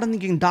important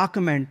thing you can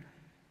document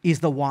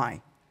is the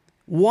why.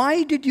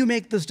 Why did you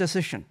make this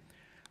decision?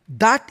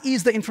 That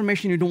is the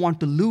information you don't want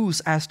to lose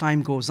as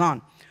time goes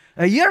on.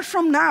 A year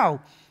from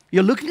now,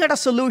 you're looking at a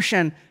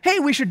solution, hey,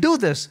 we should do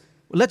this.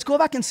 Let's go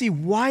back and see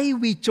why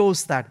we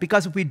chose that.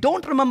 Because if we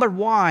don't remember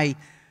why,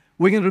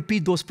 we're going to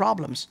repeat those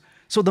problems.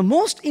 So the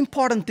most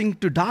important thing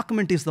to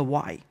document is the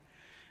why.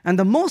 And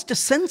the most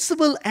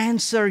sensible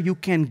answer you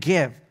can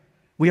give,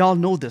 we all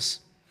know this,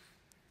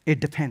 it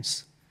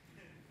depends.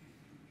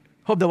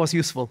 Hope that was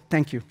useful.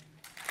 Thank you.